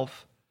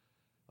himself,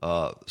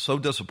 so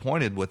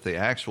disappointed with the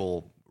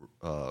actual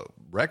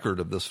record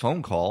of this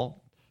phone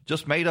call,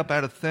 just made up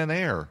out of thin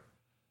air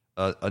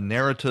a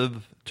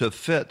narrative to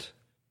fit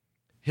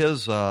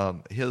his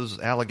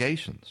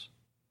allegations.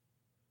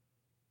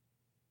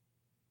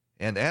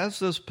 And as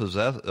this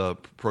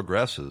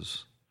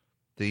progresses,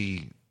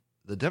 the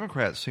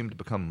Democrats seem to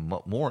become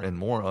more and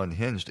more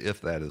unhinged,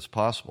 if that is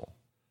possible.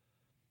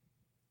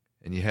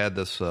 And you had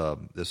this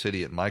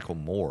idiot Michael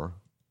Moore,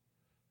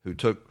 who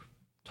took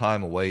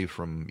time away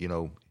from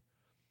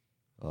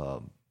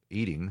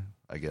eating,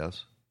 I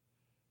guess,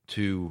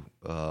 to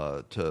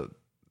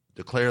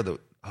declare that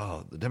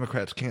the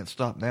Democrats can't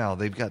stop now.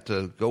 They've got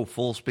to go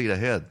full speed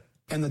ahead.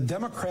 And the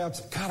Democrats,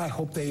 God, I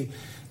hope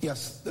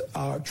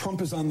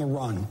Trump is on the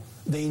run.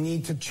 They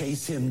need to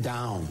chase him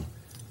down.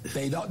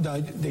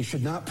 They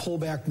should not pull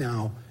back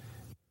now.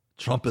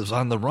 Trump is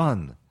on the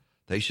run.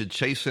 They should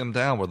chase him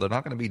down. Well, they're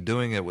not going to be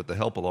doing it with the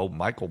help of old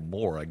Michael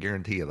Moore. I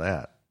guarantee you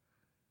that.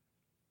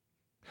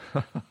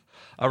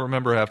 I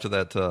remember after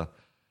that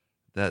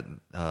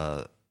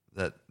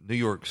New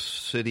York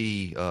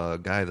City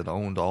guy that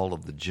owned all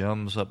of the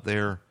gyms up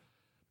there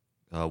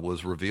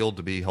was revealed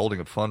to be holding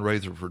a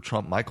fundraiser for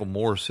Trump. Michael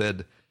Moore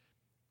said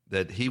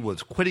that he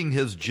was quitting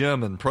his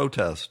gym in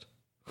protest.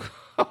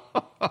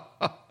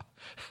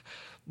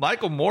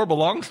 Michael Moore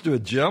belongs to a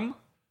gym?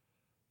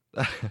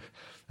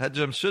 That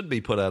gym should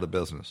be put out of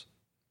business.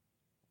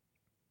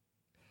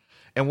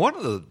 And one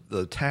of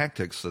the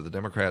tactics that the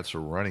Democrats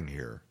are running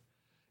here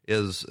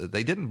is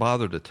they didn't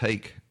bother to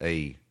take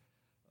a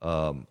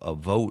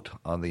vote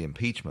on the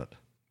impeachment.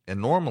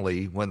 And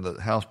normally when the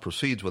House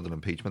proceeds with an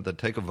impeachment, they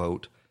take a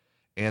vote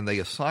and they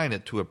assign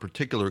it to a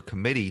particular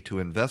committee to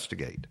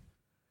investigate.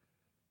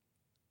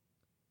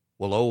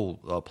 Well,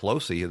 old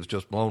Pelosi has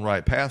just blown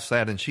right past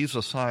that, and she's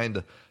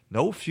assigned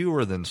no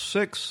fewer than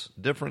 6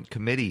 different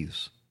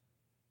committees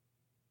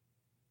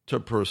to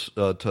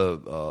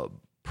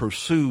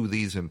pursue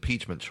these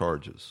impeachment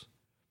charges.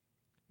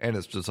 And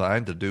it's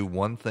designed to do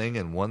one thing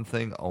and one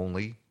thing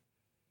only,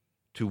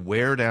 to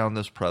wear down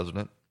this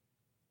president,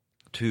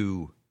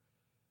 to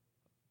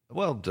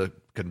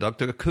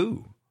conduct a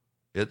coup.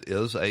 It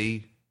is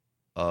a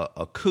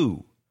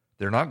coup.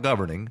 They're not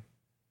governing.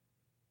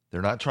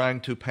 They're not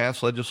trying to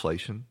pass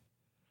legislation.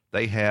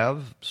 They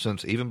have,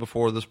 since even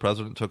before this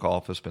president took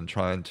office, been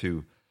trying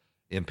to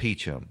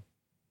impeach him.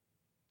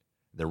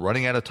 They're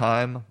running out of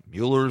time.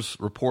 Mueller's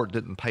report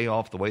didn't pay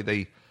off the way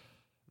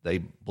they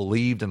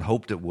believed and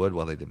hoped it would.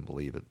 Well, they didn't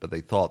believe it, but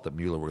they thought that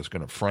Mueller was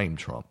going to frame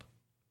Trump.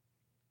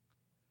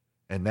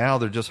 And now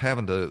they're just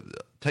having to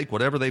take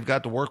whatever they've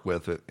got to work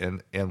with.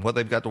 And what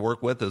they've got to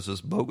work with is this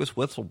bogus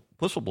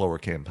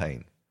whistleblower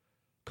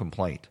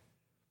complaint.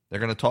 They're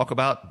going to talk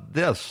about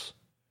this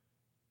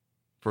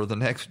for the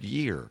next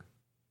year.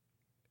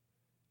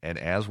 And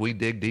as we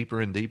dig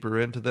deeper and deeper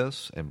into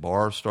this, and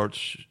Barr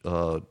starts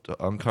to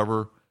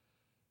uncover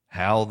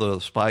how the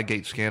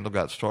Spygate scandal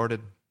got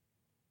started,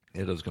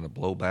 it is going to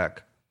blow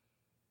back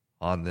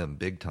on them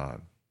big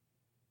time.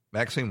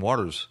 Maxine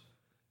Waters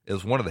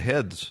is one of the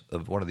heads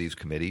of one of these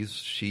committees.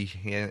 She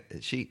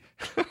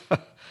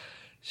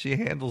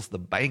handles the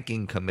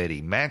banking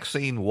committee.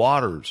 Maxine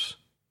Waters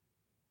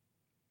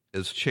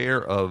is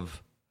chair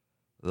of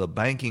the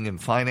Banking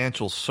and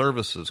Financial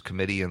Services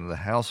Committee in the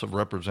House of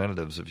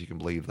Representatives, if you can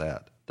believe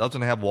that.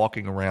 Doesn't have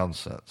walking around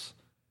sense.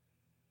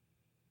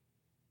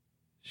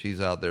 She's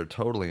out there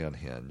totally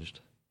unhinged.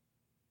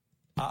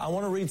 I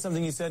want to read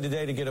something you said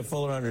today to get a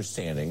fuller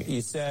understanding.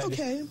 You said,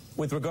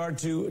 with regard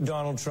to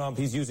Donald Trump,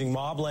 he's using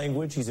mob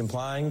language. He's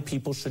implying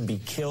people should be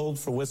killed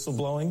for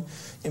whistleblowing.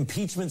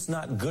 Impeachment's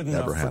not good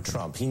enough for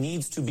Trump. He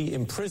needs to be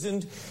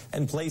imprisoned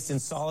and placed in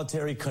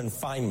solitary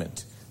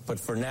confinement. But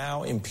for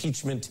now,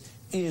 impeachment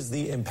is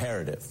the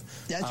imperative.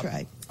 That's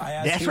right. I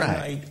asked you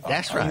tonight,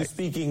 are you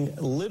speaking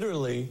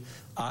literally,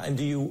 and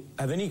do you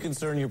have any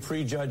concern you're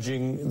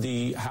prejudging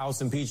the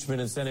House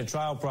impeachment and Senate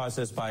trial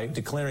process by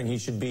declaring he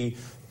should be,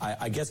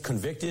 I guess,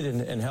 convicted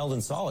and held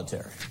in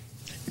solitary?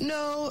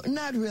 No,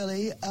 not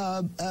really.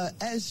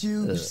 As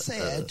you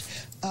said,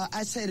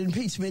 I said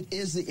impeachment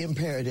is the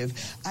imperative.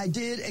 I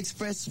did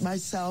express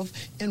myself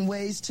in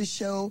ways to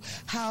show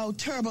how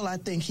terrible I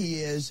think he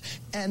is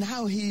and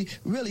how he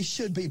really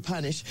should be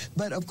punished.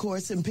 But, of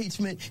course,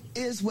 impeachment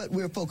is what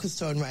we're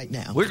focused on right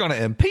now. We're going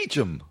to impeach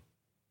him.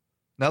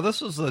 Now,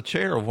 this is the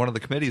chair of one of the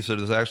committees that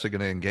is actually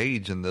going to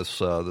engage in this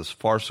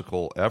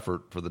farcical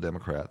effort for the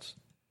Democrats.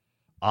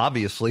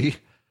 Obviously,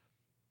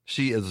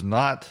 she is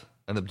not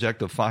an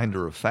objective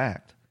finder of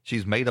fact.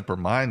 She's made up her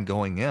mind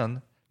going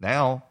in.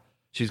 Now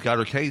she's got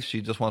her case.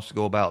 She just wants to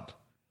go about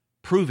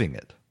proving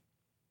it.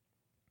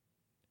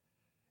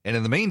 And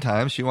in the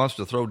meantime, she wants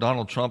to throw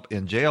Donald Trump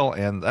in jail,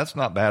 and that's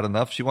not bad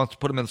enough. She wants to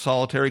put him in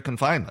solitary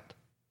confinement.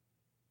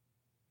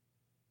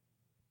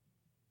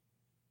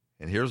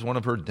 And here's one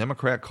of her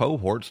Democrat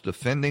cohorts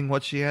defending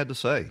what she had to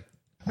say.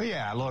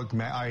 Yeah, look,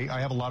 I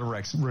have a lot of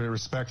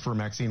respect for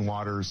Maxine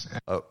Waters.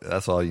 Oh,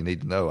 that's all you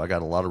need to know. I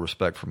got a lot of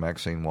respect for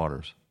Maxine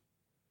Waters.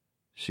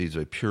 She's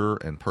a pure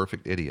and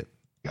perfect idiot.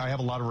 I have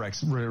a lot of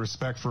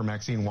respect for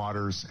Maxine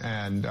Waters,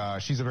 and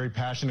she's a very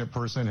passionate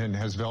person and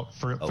has felt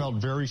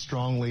very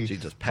strongly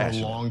for a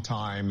long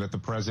time that the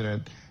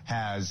president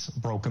has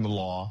broken the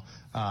law.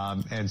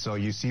 And so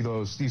you see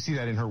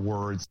that in her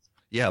words.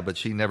 Yeah, but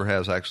she never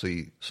has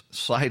actually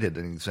cited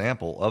an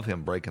example of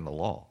him breaking the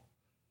law,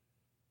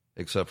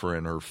 except for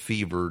in her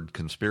fevered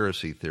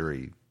conspiracy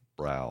theory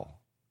brow.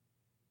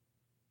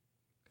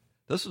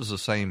 This is the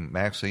same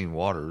Maxine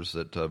Waters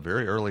that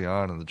very early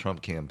on in the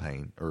Trump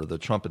campaign, or the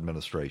Trump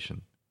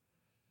administration,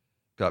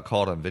 got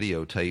caught on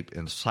videotape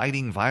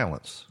inciting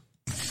violence.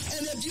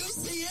 And if you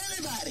see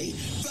anybody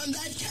from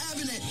that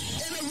cabinet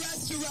in a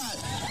restaurant,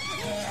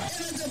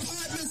 in a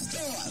department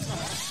store,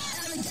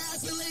 at a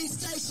gasoline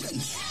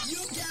station, you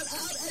get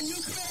out and you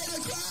create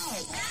a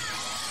crowd.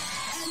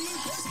 And you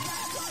push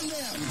back on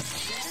them.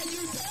 And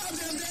you tell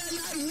them they're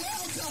not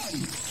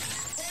welcome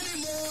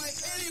anymore,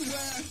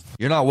 anywhere.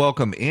 You're not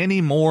welcome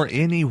anymore,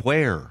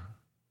 anywhere.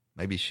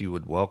 Maybe she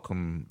would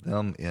welcome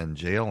them in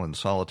jail and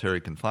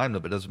solitary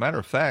confinement. But as a matter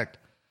of fact,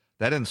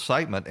 that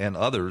incitement and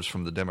others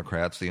from the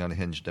Democrats, the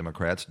unhinged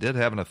Democrats, did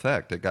have an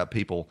effect. It got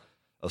people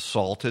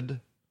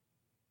assaulted.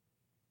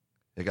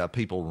 It got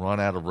people run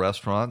out of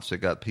restaurants. It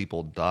got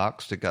people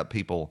doxxed. It got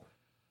people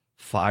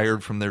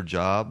fired from their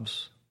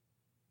jobs.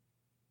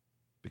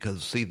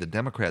 Because, see, the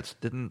Democrats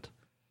didn't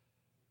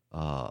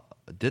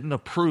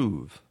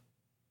approve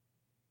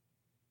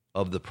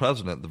of the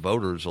president the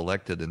voters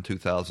elected in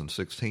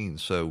 2016.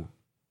 So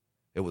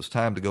it was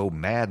time to go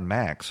Mad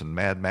Max, and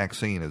Mad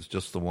Maxine is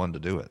just the one to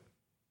do it.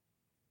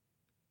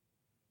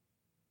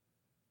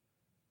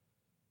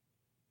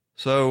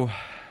 So,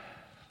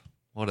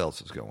 what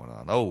else is going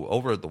on? Oh,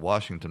 over at the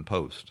Washington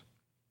Post,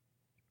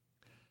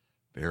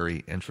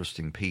 very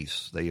interesting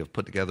piece. They have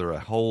put together a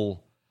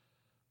whole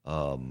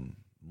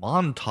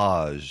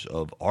montage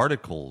of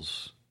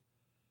articles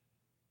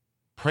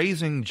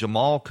praising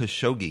Jamal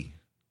Khashoggi,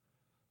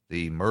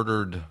 the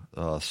murdered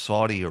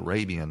Saudi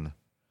Arabian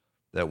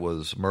that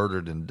was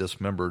murdered and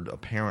dismembered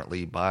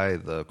apparently by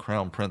the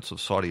Crown Prince of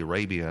Saudi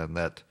Arabia and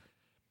that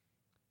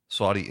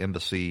Saudi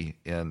embassy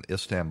in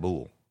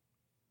Istanbul.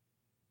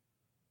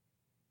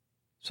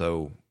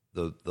 So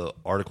the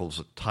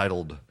article's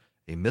titled,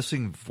 "A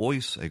Missing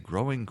Voice, a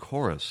Growing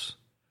Chorus."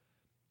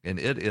 And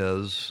it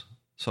is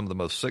some of the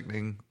most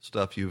sickening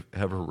stuff you've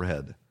ever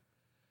read.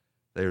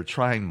 They are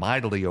trying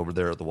mightily over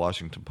there at the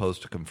Washington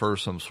Post to confer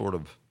some sort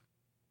of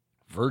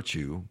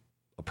virtue,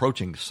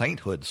 approaching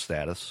sainthood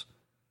status,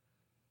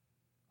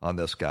 on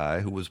this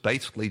guy who was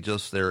basically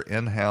just their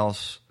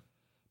in-house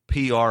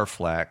PR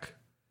flack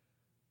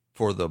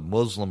for the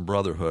Muslim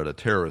Brotherhood, a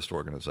terrorist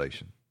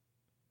organization.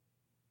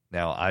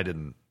 Now, I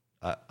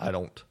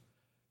don't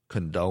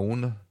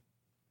condone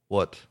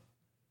what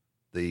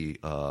the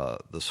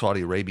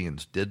Saudi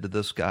Arabians did to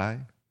this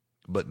guy,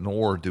 but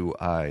nor do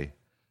I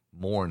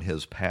mourn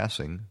his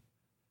passing.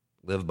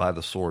 Live by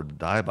the sword,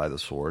 die by the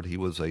sword. He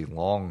was a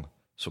long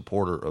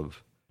supporter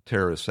of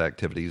terrorist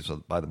activities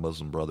by the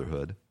Muslim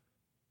Brotherhood.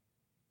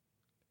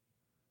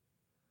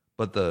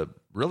 But the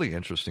really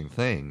interesting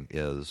thing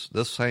is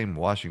this same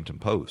Washington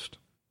Post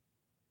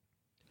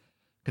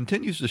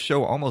continues to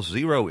show almost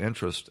zero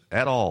interest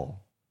at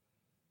all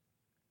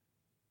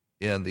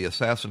in the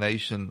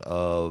assassination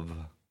of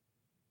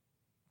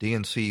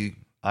DNC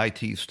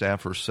IT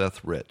staffer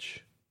Seth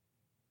Rich.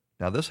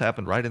 Now, this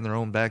happened right in their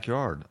own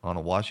backyard on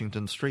a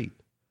Washington street,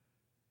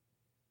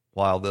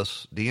 while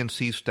this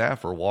DNC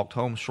staffer walked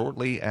home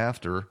shortly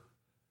after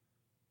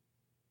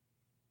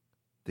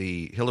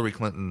the Hillary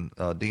Clinton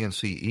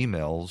DNC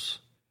emails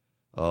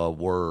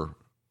were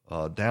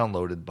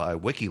downloaded by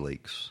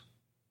WikiLeaks.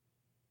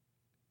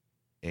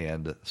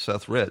 And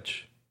Seth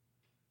Rich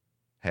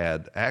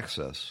had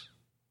access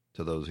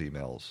to those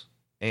emails.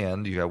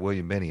 And you got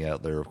William Binney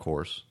out there, of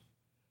course.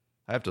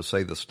 I have to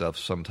say this stuff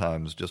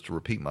sometimes just to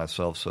repeat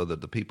myself so that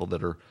the people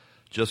that are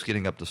just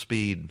getting up to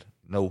speed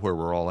know where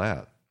we're all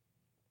at.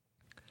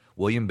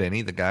 William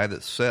Binney, the guy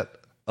that set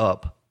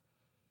up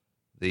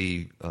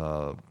the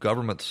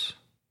government's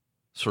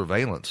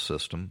surveillance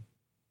system,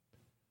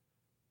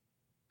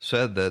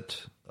 said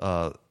that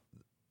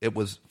it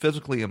was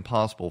physically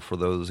impossible for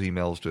those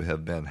emails to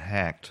have been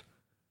hacked,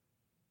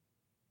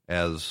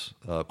 as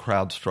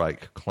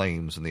CrowdStrike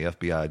claims, and the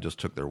FBI just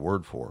took their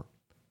word for,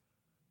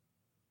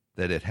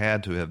 that it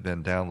had to have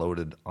been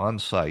downloaded on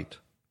site,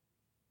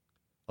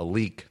 a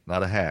leak,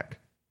 not a hack.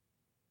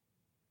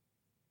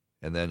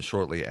 And then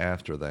shortly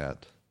after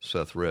that,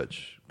 Seth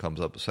Rich comes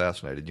up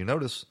assassinated. You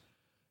notice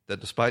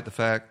that despite the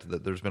fact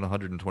that there's been a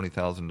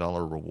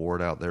 $120,000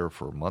 reward out there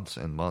for months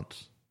and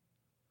months,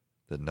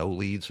 that no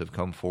leads have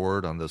come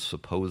forward on this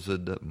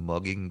supposed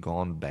mugging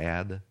gone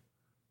bad,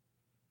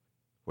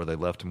 where they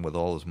left him with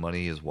all his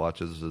money, his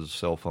watches, his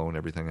cell phone,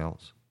 everything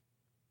else.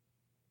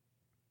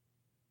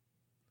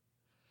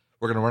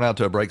 We're going to run out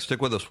to a break.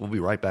 Stick with us. We'll be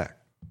right back.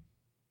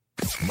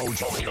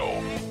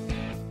 Mojo.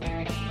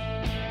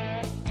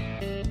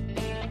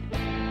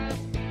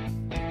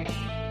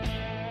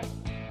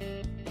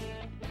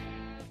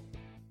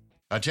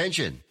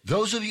 Attention,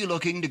 those of you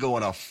looking to go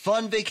on a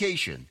fun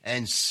vacation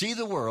and see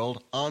the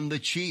world on the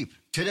cheap.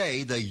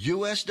 Today, the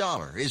U.S.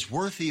 dollar is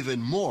worth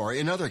even more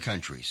in other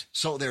countries,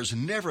 so there's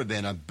never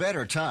been a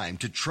better time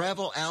to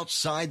travel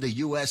outside the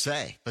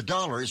USA. The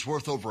dollar is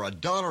worth over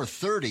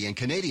 $1.30 in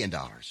Canadian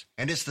dollars,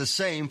 and it's the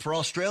same for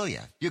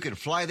Australia. You can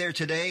fly there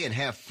today and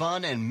have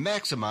fun and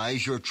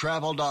maximize your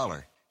travel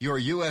dollar. Your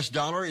U.S.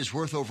 dollar is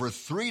worth over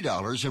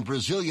 $3 in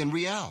Brazilian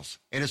reals,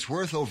 and it's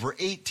worth over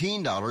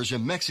 $18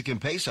 in Mexican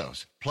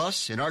pesos.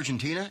 Plus, in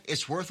Argentina,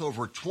 it's worth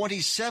over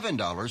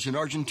 $27 in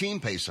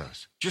Argentine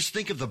pesos. Just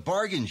think of the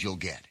bargains you'll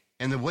get.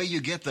 And the way you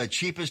get the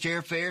cheapest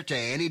airfare to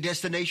any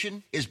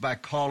destination is by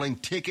calling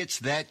Tickets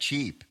That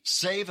Cheap.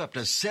 Save up to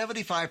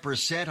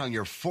 75% on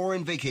your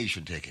foreign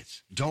vacation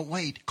tickets. Don't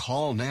wait.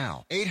 Call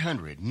now.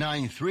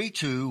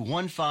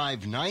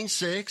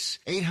 800-932-1596.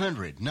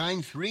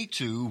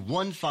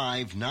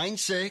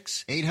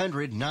 800-932-1596.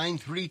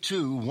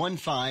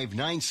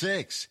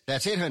 800-932-1596.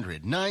 That's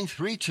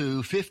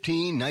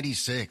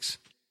 800-932-1596.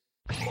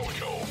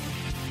 Mojo.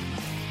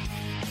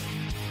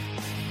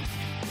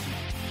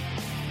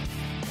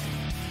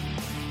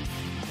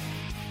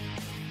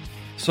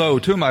 So,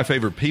 two of my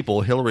favorite people,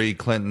 Hillary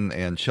Clinton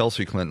and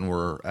Chelsea Clinton,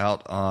 were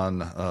out on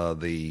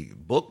the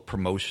book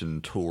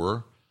promotion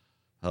tour,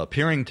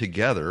 appearing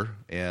together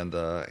and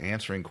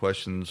answering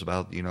questions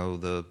about,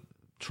 the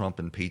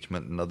Trump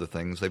impeachment and other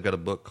things. They've got a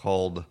book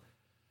called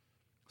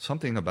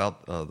something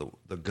about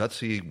the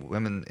gutsy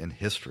women in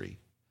history.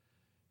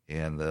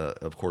 And,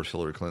 of course,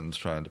 Hillary Clinton's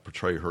trying to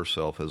portray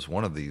herself as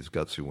one of these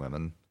gutsy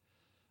women,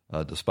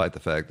 despite the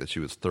fact that she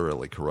was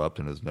thoroughly corrupt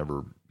and has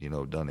never,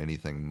 done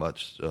anything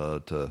much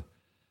to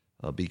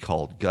be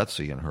called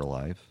gutsy in her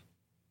life.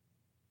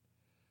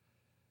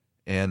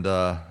 And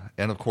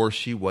of course,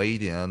 she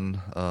weighed in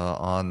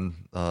on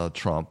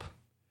Trump.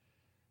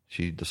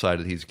 She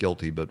decided he's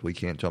guilty, but we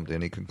can't jump to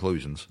any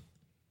conclusions.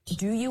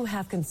 Do you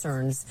have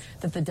concerns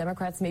that the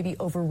Democrats may be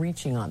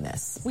overreaching on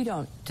this? We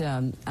don't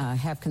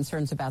have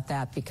concerns about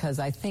that because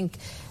I think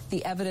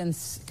the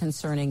evidence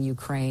concerning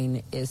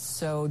Ukraine is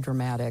so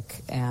dramatic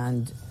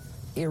and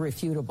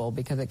irrefutable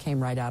because it came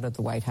right out of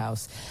the White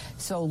House.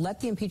 So let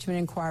the impeachment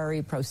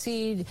inquiry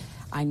proceed.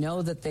 I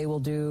know that they will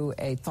do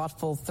a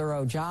thoughtful,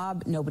 thorough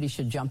job. Nobody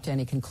should jump to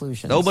any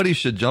conclusions. Nobody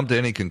should jump to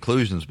any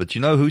conclusions, but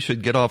you know who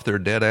should get off their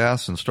dead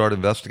ass and start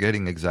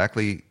investigating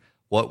exactly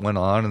what went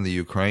on in the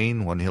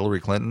Ukraine when Hillary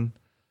Clinton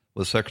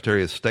was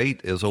Secretary of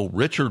State is old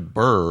Richard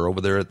Burr over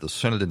there at the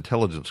Senate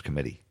Intelligence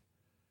Committee.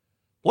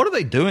 What are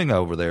they doing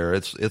over there?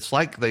 It's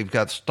like they've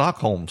got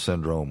Stockholm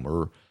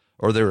Syndrome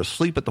or they're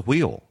asleep at the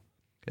wheel.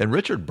 And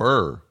Richard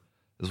Burr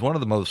is one of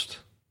the most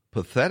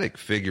pathetic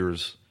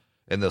figures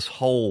in this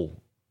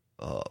whole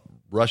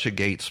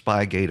Russiagate,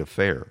 Spygate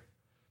affair.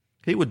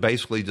 He would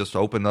basically just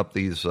open up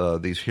these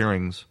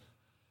hearings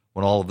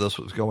when all of this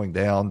was going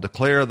down,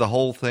 declare the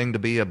whole thing to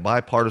be a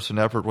bipartisan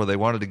effort where they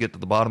wanted to get to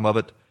the bottom of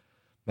it,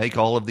 make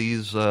all of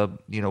these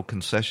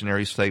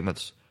concessionary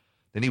statements.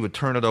 Then he would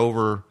turn it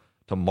over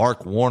to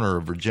Mark Warner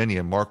of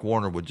Virginia, and Mark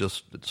Warner would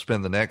just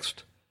spend the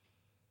next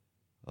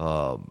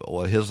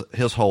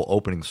his whole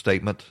opening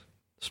statement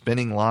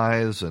spinning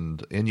lies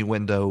and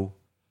innuendo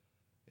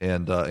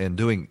and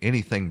doing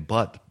anything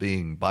but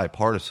being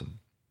bipartisan.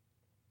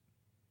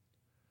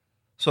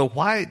 So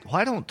why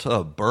don't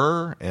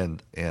Burr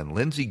and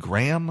Lindsey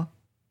Graham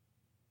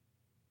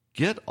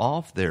get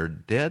off their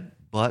dead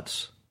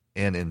butts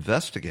and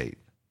investigate?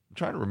 I'm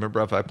trying to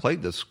remember if I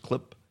played this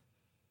clip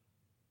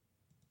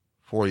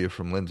for you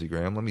from Lindsey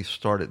Graham. Let me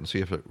start it and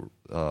see if it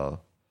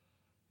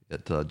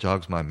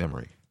jogs my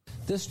memory.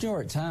 This New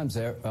York Times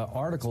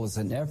article is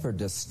an effort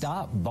to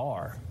stop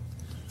Barr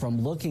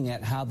from looking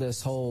at how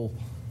this whole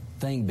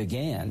thing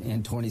began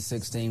in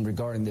 2016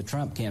 regarding the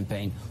Trump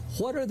campaign.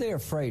 What are they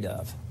afraid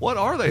of? What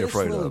are they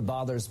afraid of? This really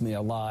bothers me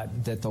a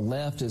lot that the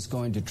left is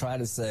going to try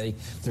to say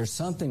there's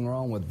something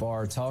wrong with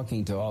Barr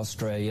talking to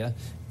Australia,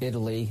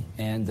 Italy,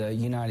 and the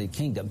United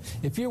Kingdom.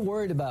 If you're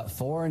worried about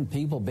foreign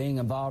people being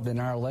involved in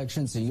our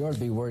elections, then you ought to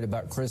be worried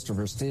about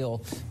Christopher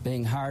Steele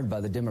being hired by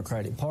the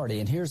Democratic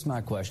Party. And here's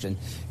my question.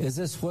 Is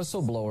this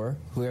whistleblower,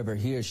 whoever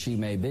he or she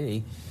may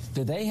be,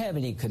 do they have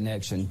any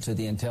connection to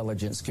the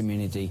intelligence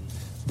community,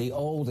 the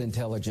old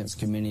intelligence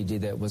community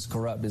that was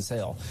corrupt as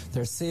hell?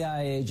 There's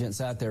CIA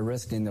agents out there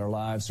risking their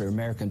lives. They're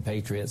American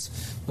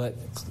patriots. But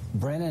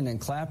Brennan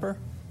and Clapper,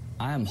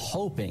 I'm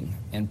hoping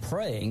and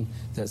praying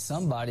that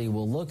somebody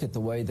will look at the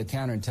way the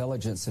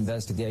counterintelligence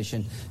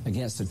investigation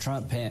against the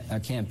Trump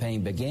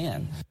campaign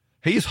began.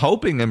 He's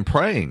hoping and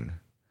praying.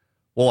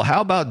 Well,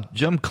 how about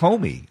Jim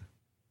Comey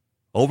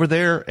over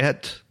there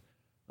at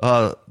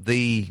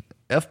the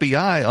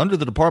FBI under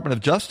the Department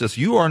of Justice?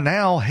 You are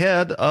now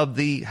head of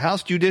the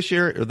House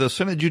Judiciary or the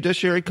Senate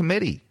Judiciary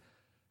Committee.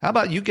 How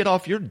about you get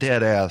off your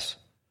dead ass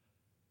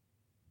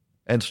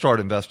and start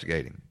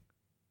investigating?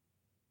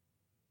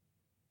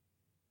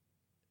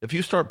 If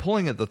you start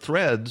pulling at the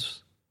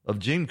threads of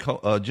Jim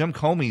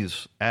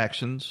Comey's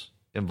actions,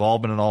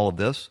 involvement in all of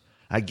this,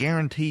 I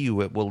guarantee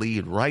you it will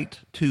lead right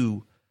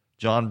to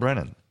John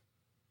Brennan.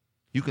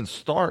 You can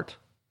start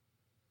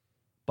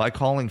by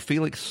calling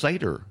Felix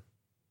Sater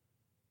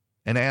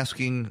and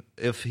asking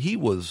if he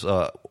was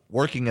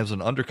working as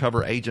an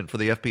undercover agent for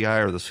the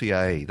FBI or the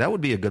CIA. That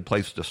would be a good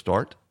place to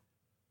start.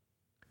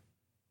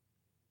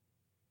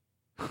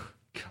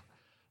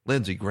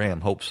 Lindsey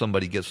Graham hopes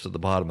somebody gets to the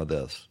bottom of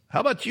this.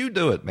 How about you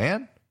do it,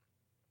 man?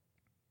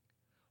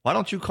 Why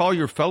don't you call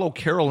your fellow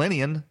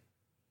Carolinian,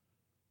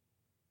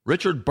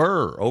 Richard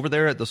Burr, over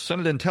there at the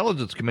Senate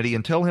Intelligence Committee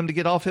and tell him to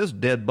get off his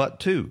dead butt,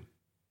 too?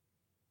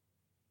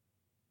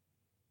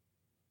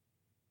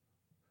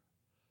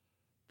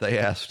 They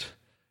asked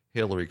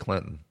Hillary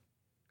Clinton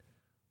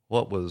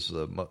what was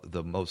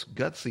the most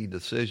gutsy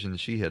decision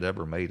she had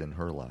ever made in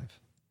her life.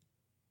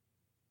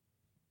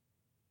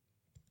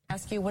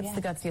 Ask you, what's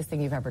the gutsiest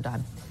thing you've ever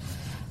done?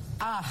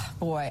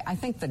 Boy, I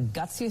think the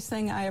gutsiest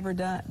thing I ever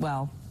done,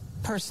 well,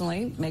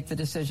 personally, make the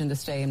decision to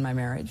stay in my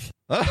marriage.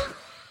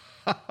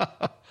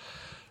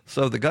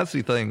 So the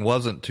gutsy thing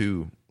wasn't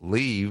to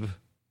leave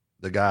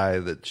the guy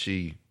that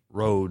she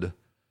rode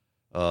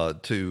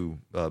to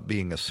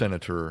being a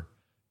senator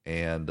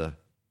and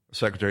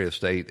Secretary of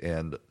State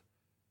and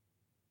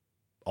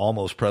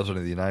almost President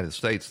of the United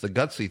States. The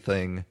gutsy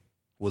thing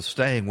was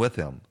staying with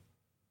him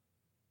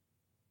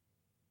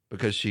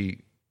because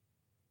she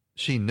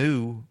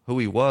knew who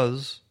he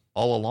was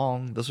all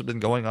along. This had been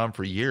going on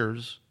for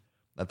years.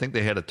 I think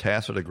they had a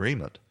tacit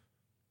agreement.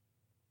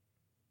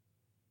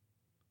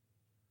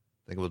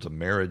 I think it was a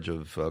marriage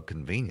of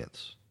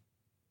convenience.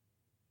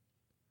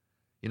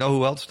 You know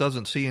who else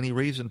doesn't see any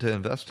reason to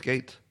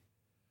investigate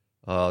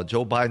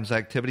Joe Biden's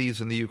activities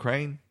in the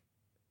Ukraine?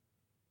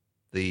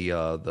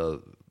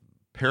 The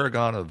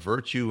paragon of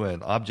virtue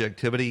and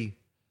objectivity,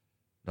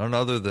 none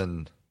other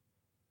than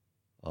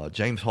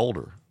James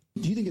Holder.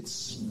 Do you think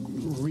it's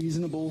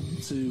reasonable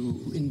to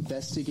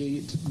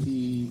investigate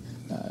the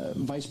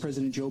Vice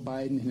President Joe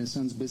Biden and his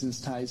son's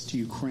business ties to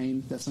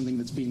Ukraine? That's something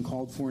that's being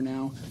called for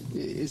now.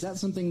 Is that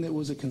something that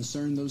was a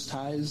concern, those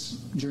ties,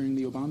 during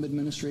the Obama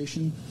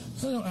administration?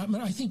 No,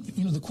 I think,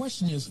 the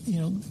question is, is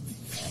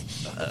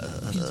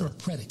there a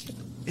predicate?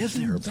 Is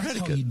there a predicate?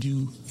 That's how you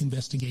do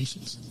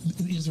investigations.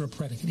 Is there a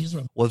predicate?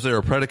 Was there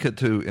a predicate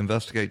to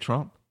investigate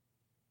Trump?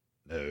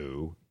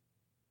 No.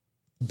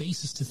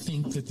 Basis to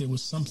think that there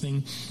was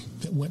something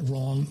that went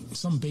wrong,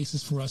 some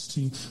basis for us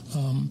to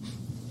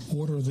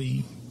order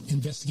the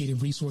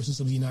investigative resources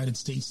of the United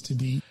States to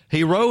be.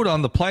 He rode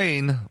on the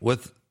plane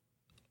with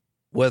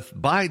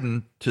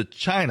Biden to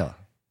China.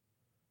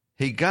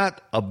 He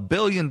got $1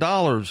 billion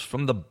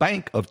from the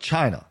Bank of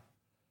China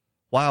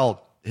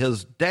while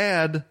his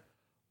dad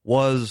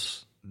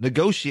was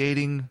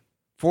negotiating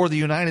for the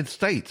United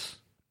States.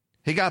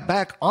 He got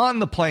back on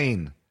the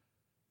plane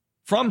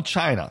from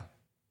China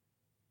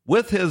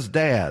with his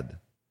dad.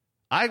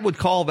 I would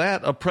call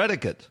that a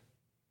predicate.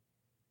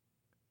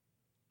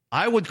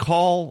 I would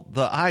call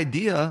the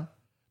idea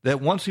that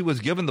once he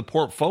was given the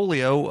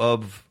portfolio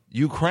of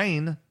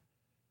Ukraine,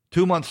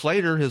 2 months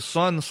later, his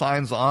son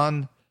signs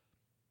on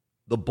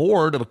the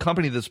board of a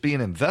company that's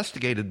being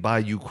investigated by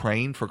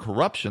Ukraine for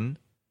corruption.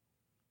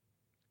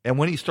 And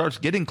when he starts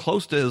getting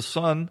close to his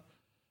son,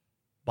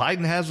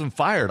 Biden has him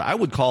fired. I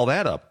would call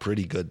that a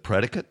pretty good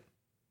predicate.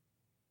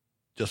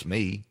 Just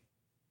me.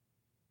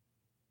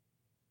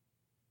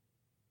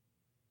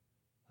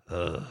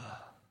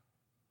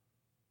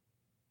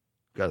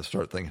 Got to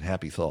start thinking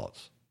happy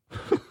thoughts.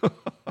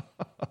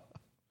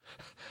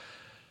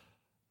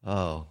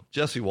 Oh,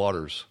 Jesse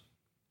Waters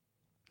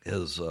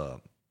is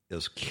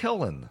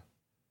killing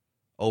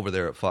over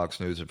there at Fox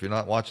News. If you're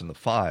not watching the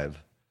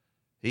 5,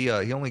 he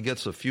only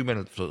gets a few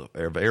minutes of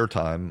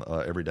airtime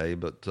every day,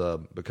 but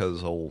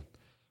because old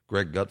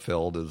Greg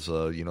Gutfeld is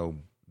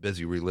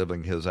busy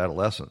reliving his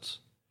adolescence.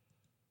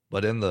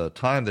 But in the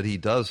time that he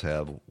does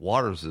have,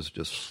 Waters is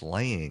just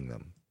slaying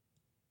them.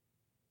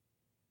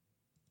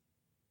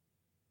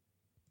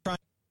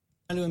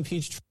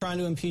 Trying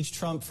to impeach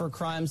Trump for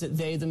crimes that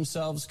they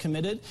themselves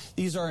committed.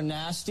 These are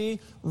nasty,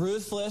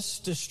 ruthless,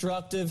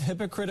 destructive,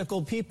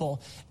 hypocritical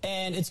people.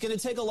 And it's going to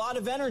take a lot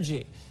of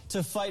energy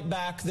to fight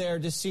back their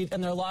deceit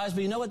and their lies.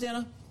 But you know what,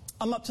 Dana?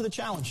 I'm up to the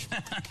challenge.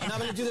 And I'm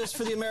going to do this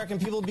for the American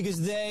people because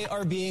they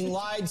are being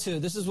lied to.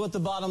 This is what the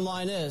bottom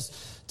line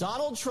is.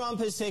 Donald Trump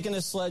has taken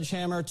a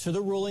sledgehammer to the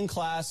ruling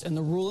class, and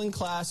the ruling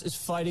class is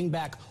fighting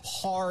back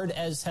hard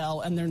as hell,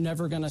 and they're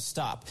never going to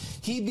stop.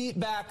 He beat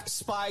back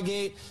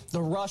Spygate,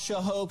 the Russia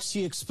hoax.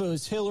 He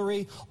exposed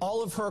Hillary,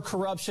 all of her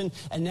corruption,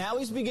 and now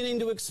he's beginning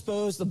to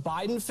expose the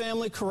Biden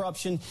family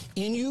corruption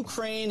in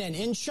Ukraine and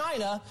in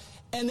China.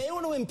 And they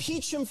want to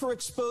impeach him for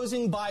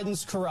exposing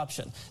Biden's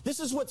corruption. This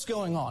is what's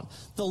going on.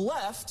 The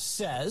left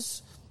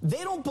says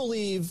they don't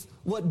believe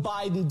what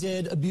Biden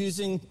did,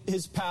 abusing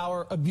his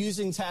power,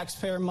 abusing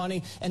taxpayer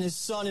money, and his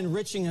son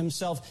enriching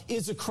himself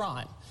is a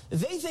crime.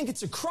 They think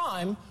it's a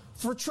crime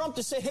for Trump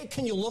to say, hey,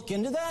 can you look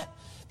into that?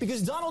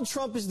 Because Donald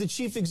Trump is the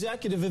chief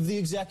executive of the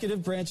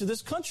executive branch of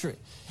this country.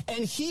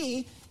 And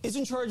he is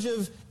in charge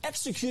of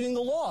executing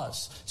the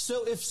laws.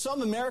 So if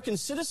some American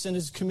citizen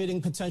is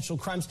committing potential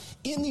crimes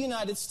in the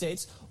United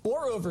States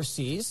or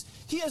overseas,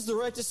 he has the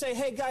right to say,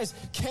 hey, guys,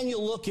 can you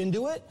look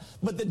into it?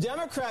 But the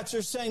Democrats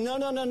are saying, no.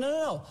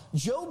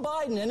 Joe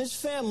Biden and his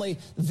family,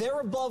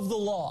 they're above the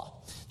law.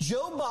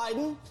 Joe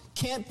Biden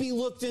can't be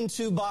looked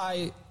into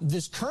by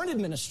this current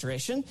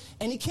administration,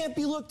 and he can't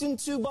be looked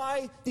into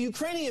by the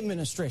Ukrainian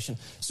administration.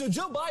 So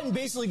Joe Biden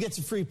basically gets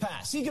a free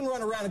pass. He can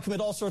run around and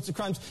commit all sorts of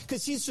crimes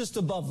because he's just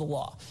above the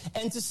law.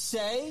 And to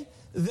say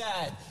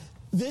that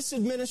this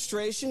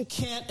administration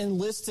can't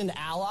enlist an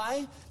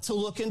ally to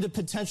look into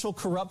potential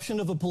corruption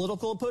of a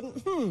political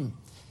opponent,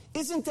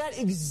 isn't that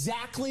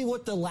exactly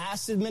what the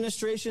last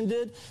administration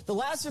did? The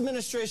last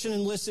administration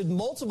enlisted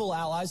multiple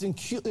allies,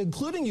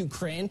 including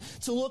Ukraine,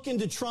 to look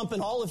into Trump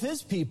and all of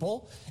his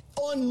people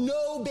on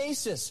no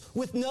basis,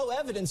 with no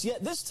evidence.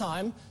 Yet this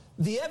time,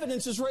 the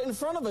evidence is right in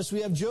front of us.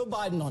 We have Joe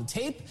Biden on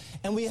tape,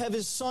 and we have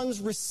his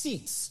son's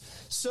receipts.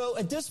 So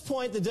at this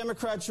point, the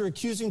Democrats are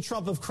accusing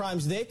Trump of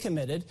crimes they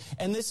committed,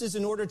 and this is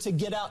in order to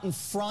get out in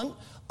front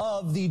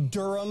of the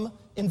Durham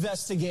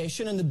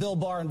investigation and the Bill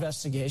Barr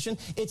investigation.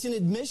 It's an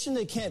admission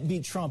they can't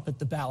beat Trump at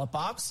the ballot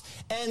box.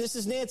 And this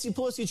is Nancy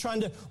Pelosi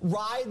trying to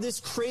ride this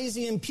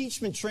crazy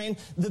impeachment train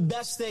the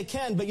best they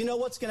can. But you know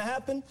what's going to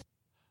happen?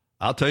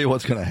 I'll tell you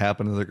what's going to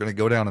happen. They're going to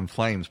go down in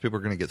flames. People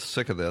are going to get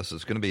sick of this.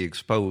 It's going to be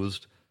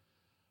exposed.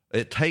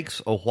 It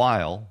takes a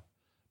while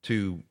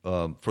to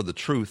for the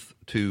truth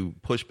to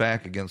push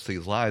back against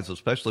these lies,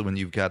 especially when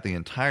you've got the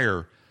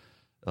entire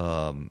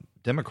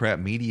Democrat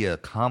media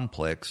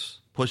complex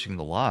pushing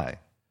the lie.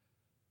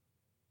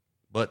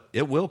 But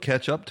it will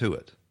catch up to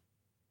it.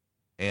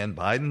 And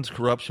Biden's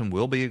corruption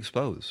will be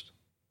exposed.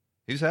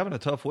 He's having a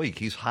tough week.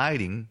 He's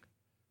hiding.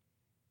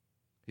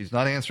 He's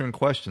not answering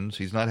questions.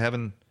 He's not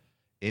having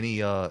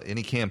any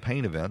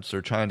campaign events.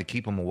 They're trying to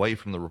keep him away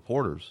from the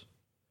reporters.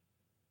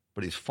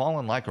 But he's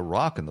fallen like a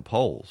rock in the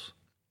polls.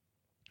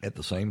 At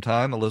the same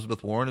time,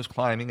 Elizabeth Warren is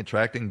climbing,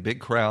 attracting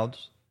big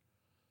crowds.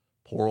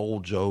 Poor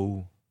old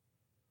Joe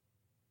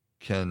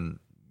can't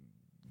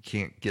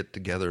get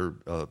together,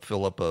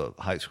 fill up a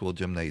high school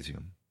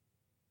gymnasium.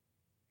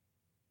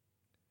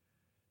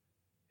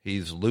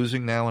 He's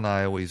losing now in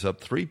Iowa. He's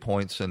up 3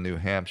 points in New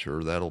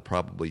Hampshire. That'll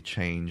probably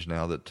change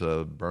now that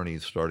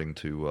Bernie's starting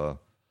to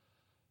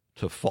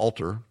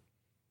falter.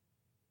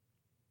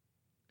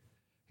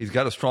 He's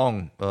got a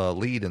strong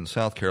lead in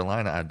South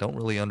Carolina. I don't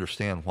really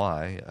understand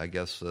why. I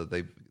guess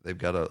they've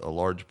got a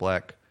large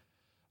black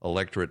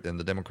electorate in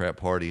the Democrat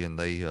Party, and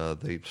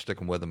they stick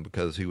him with him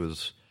because he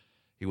was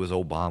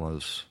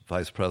Obama's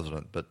vice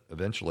president. But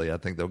eventually, I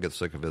think they'll get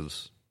sick of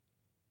his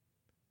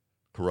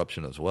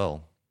corruption as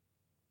well.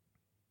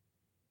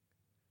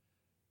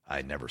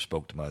 I never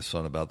spoke to my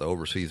son about the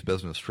overseas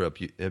business trip.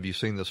 Have you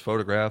seen this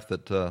photograph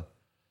that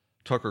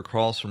Tucker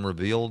Carlson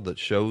revealed that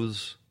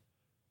shows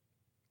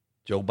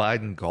Joe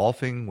Biden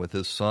golfing with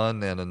his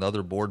son and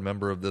another board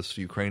member of this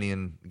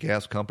Ukrainian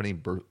gas company,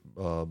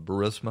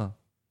 Burisma?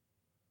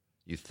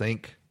 You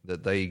think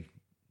that they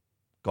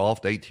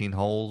golfed 18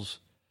 holes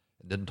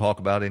and didn't talk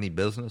about any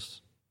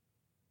business?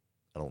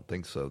 I don't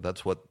think so.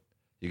 That's what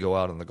you go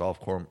out on the golf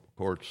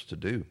course to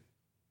do.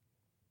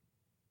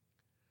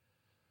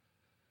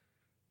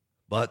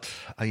 But,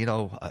 I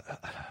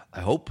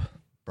hope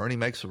Bernie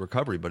makes a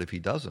recovery, but if he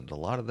doesn't, a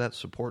lot of that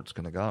support's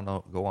going to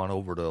go on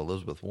over to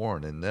Elizabeth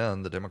Warren, and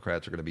then the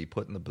Democrats are going to be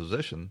put in the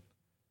position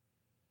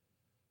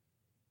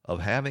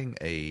of having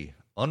a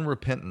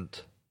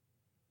unrepentant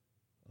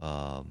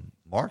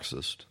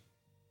Marxist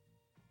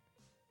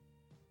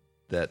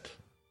that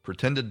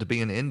pretended to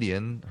be an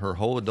Indian her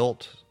whole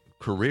adult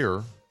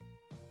career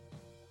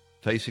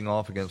facing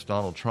off against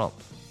Donald Trump.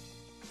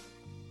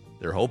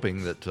 They're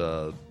hoping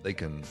that they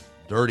can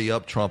dirty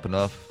up Trump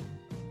enough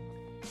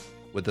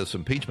with this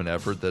impeachment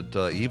effort that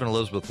even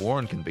Elizabeth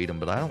Warren can beat him,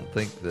 but I don't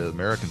think the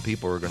American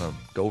people are going to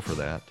go for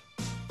that.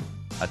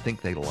 I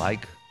think they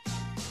like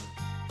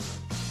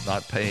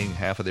not paying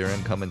half of their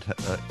income in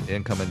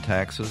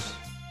taxes.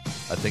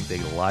 I think they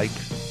like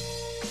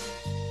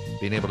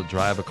being able to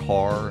drive a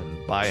car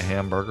and buy a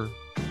hamburger.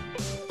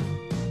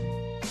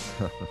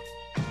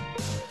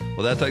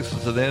 Well, that takes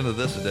us to the end of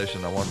this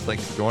edition. I want to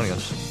thank you for joining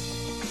us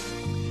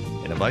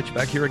and invite you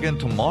back here again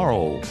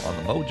tomorrow on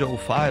the Mojo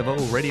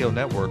 50 Radio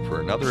Network for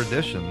another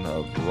edition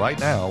of Right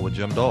Now with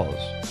Jim Dawes.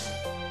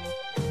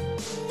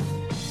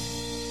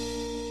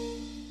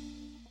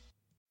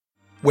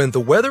 When the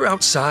weather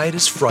outside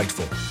is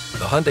frightful,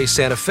 the Hyundai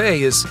Santa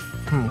Fe is,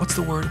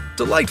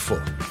 delightful.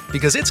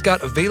 Because it's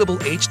got available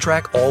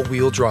H-Track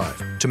all-wheel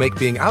drive to make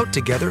being out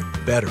together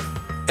better.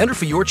 Enter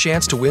for your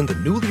chance to win the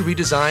newly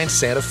redesigned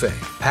Santa Fe,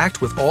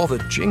 packed with all the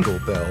jingle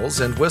bells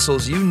and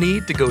whistles you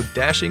need to go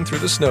dashing through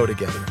the snow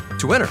together.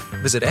 To enter,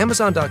 visit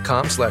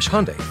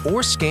Amazon.com/Hyundai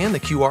or scan the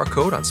QR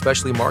code on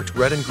specially marked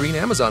red and green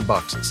Amazon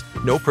boxes.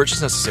 No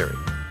purchase necessary.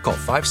 Call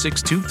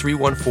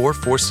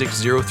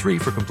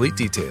 562-314-4603 for complete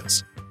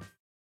details.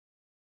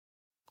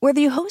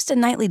 Whether you host a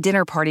nightly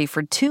dinner party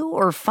for 2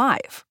 or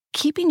 5,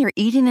 keeping your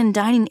eating and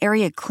dining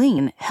area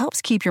clean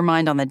helps keep your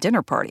mind on the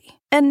dinner party.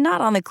 and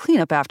not on the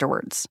cleanup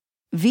afterwards.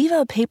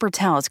 Viva paper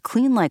towels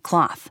clean like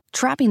cloth,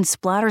 trapping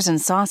splatters and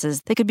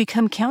sauces that could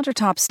become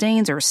countertop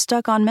stains or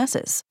stuck on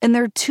messes. And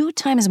they're 2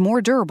 times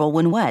more durable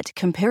when wet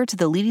compared to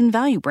the leading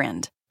value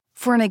brand.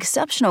 For an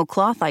exceptional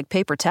cloth-like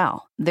paper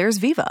towel, there's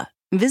Viva.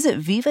 Visit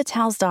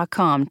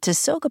vivatowels.com to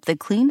soak up the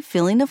clean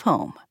feeling of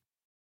home.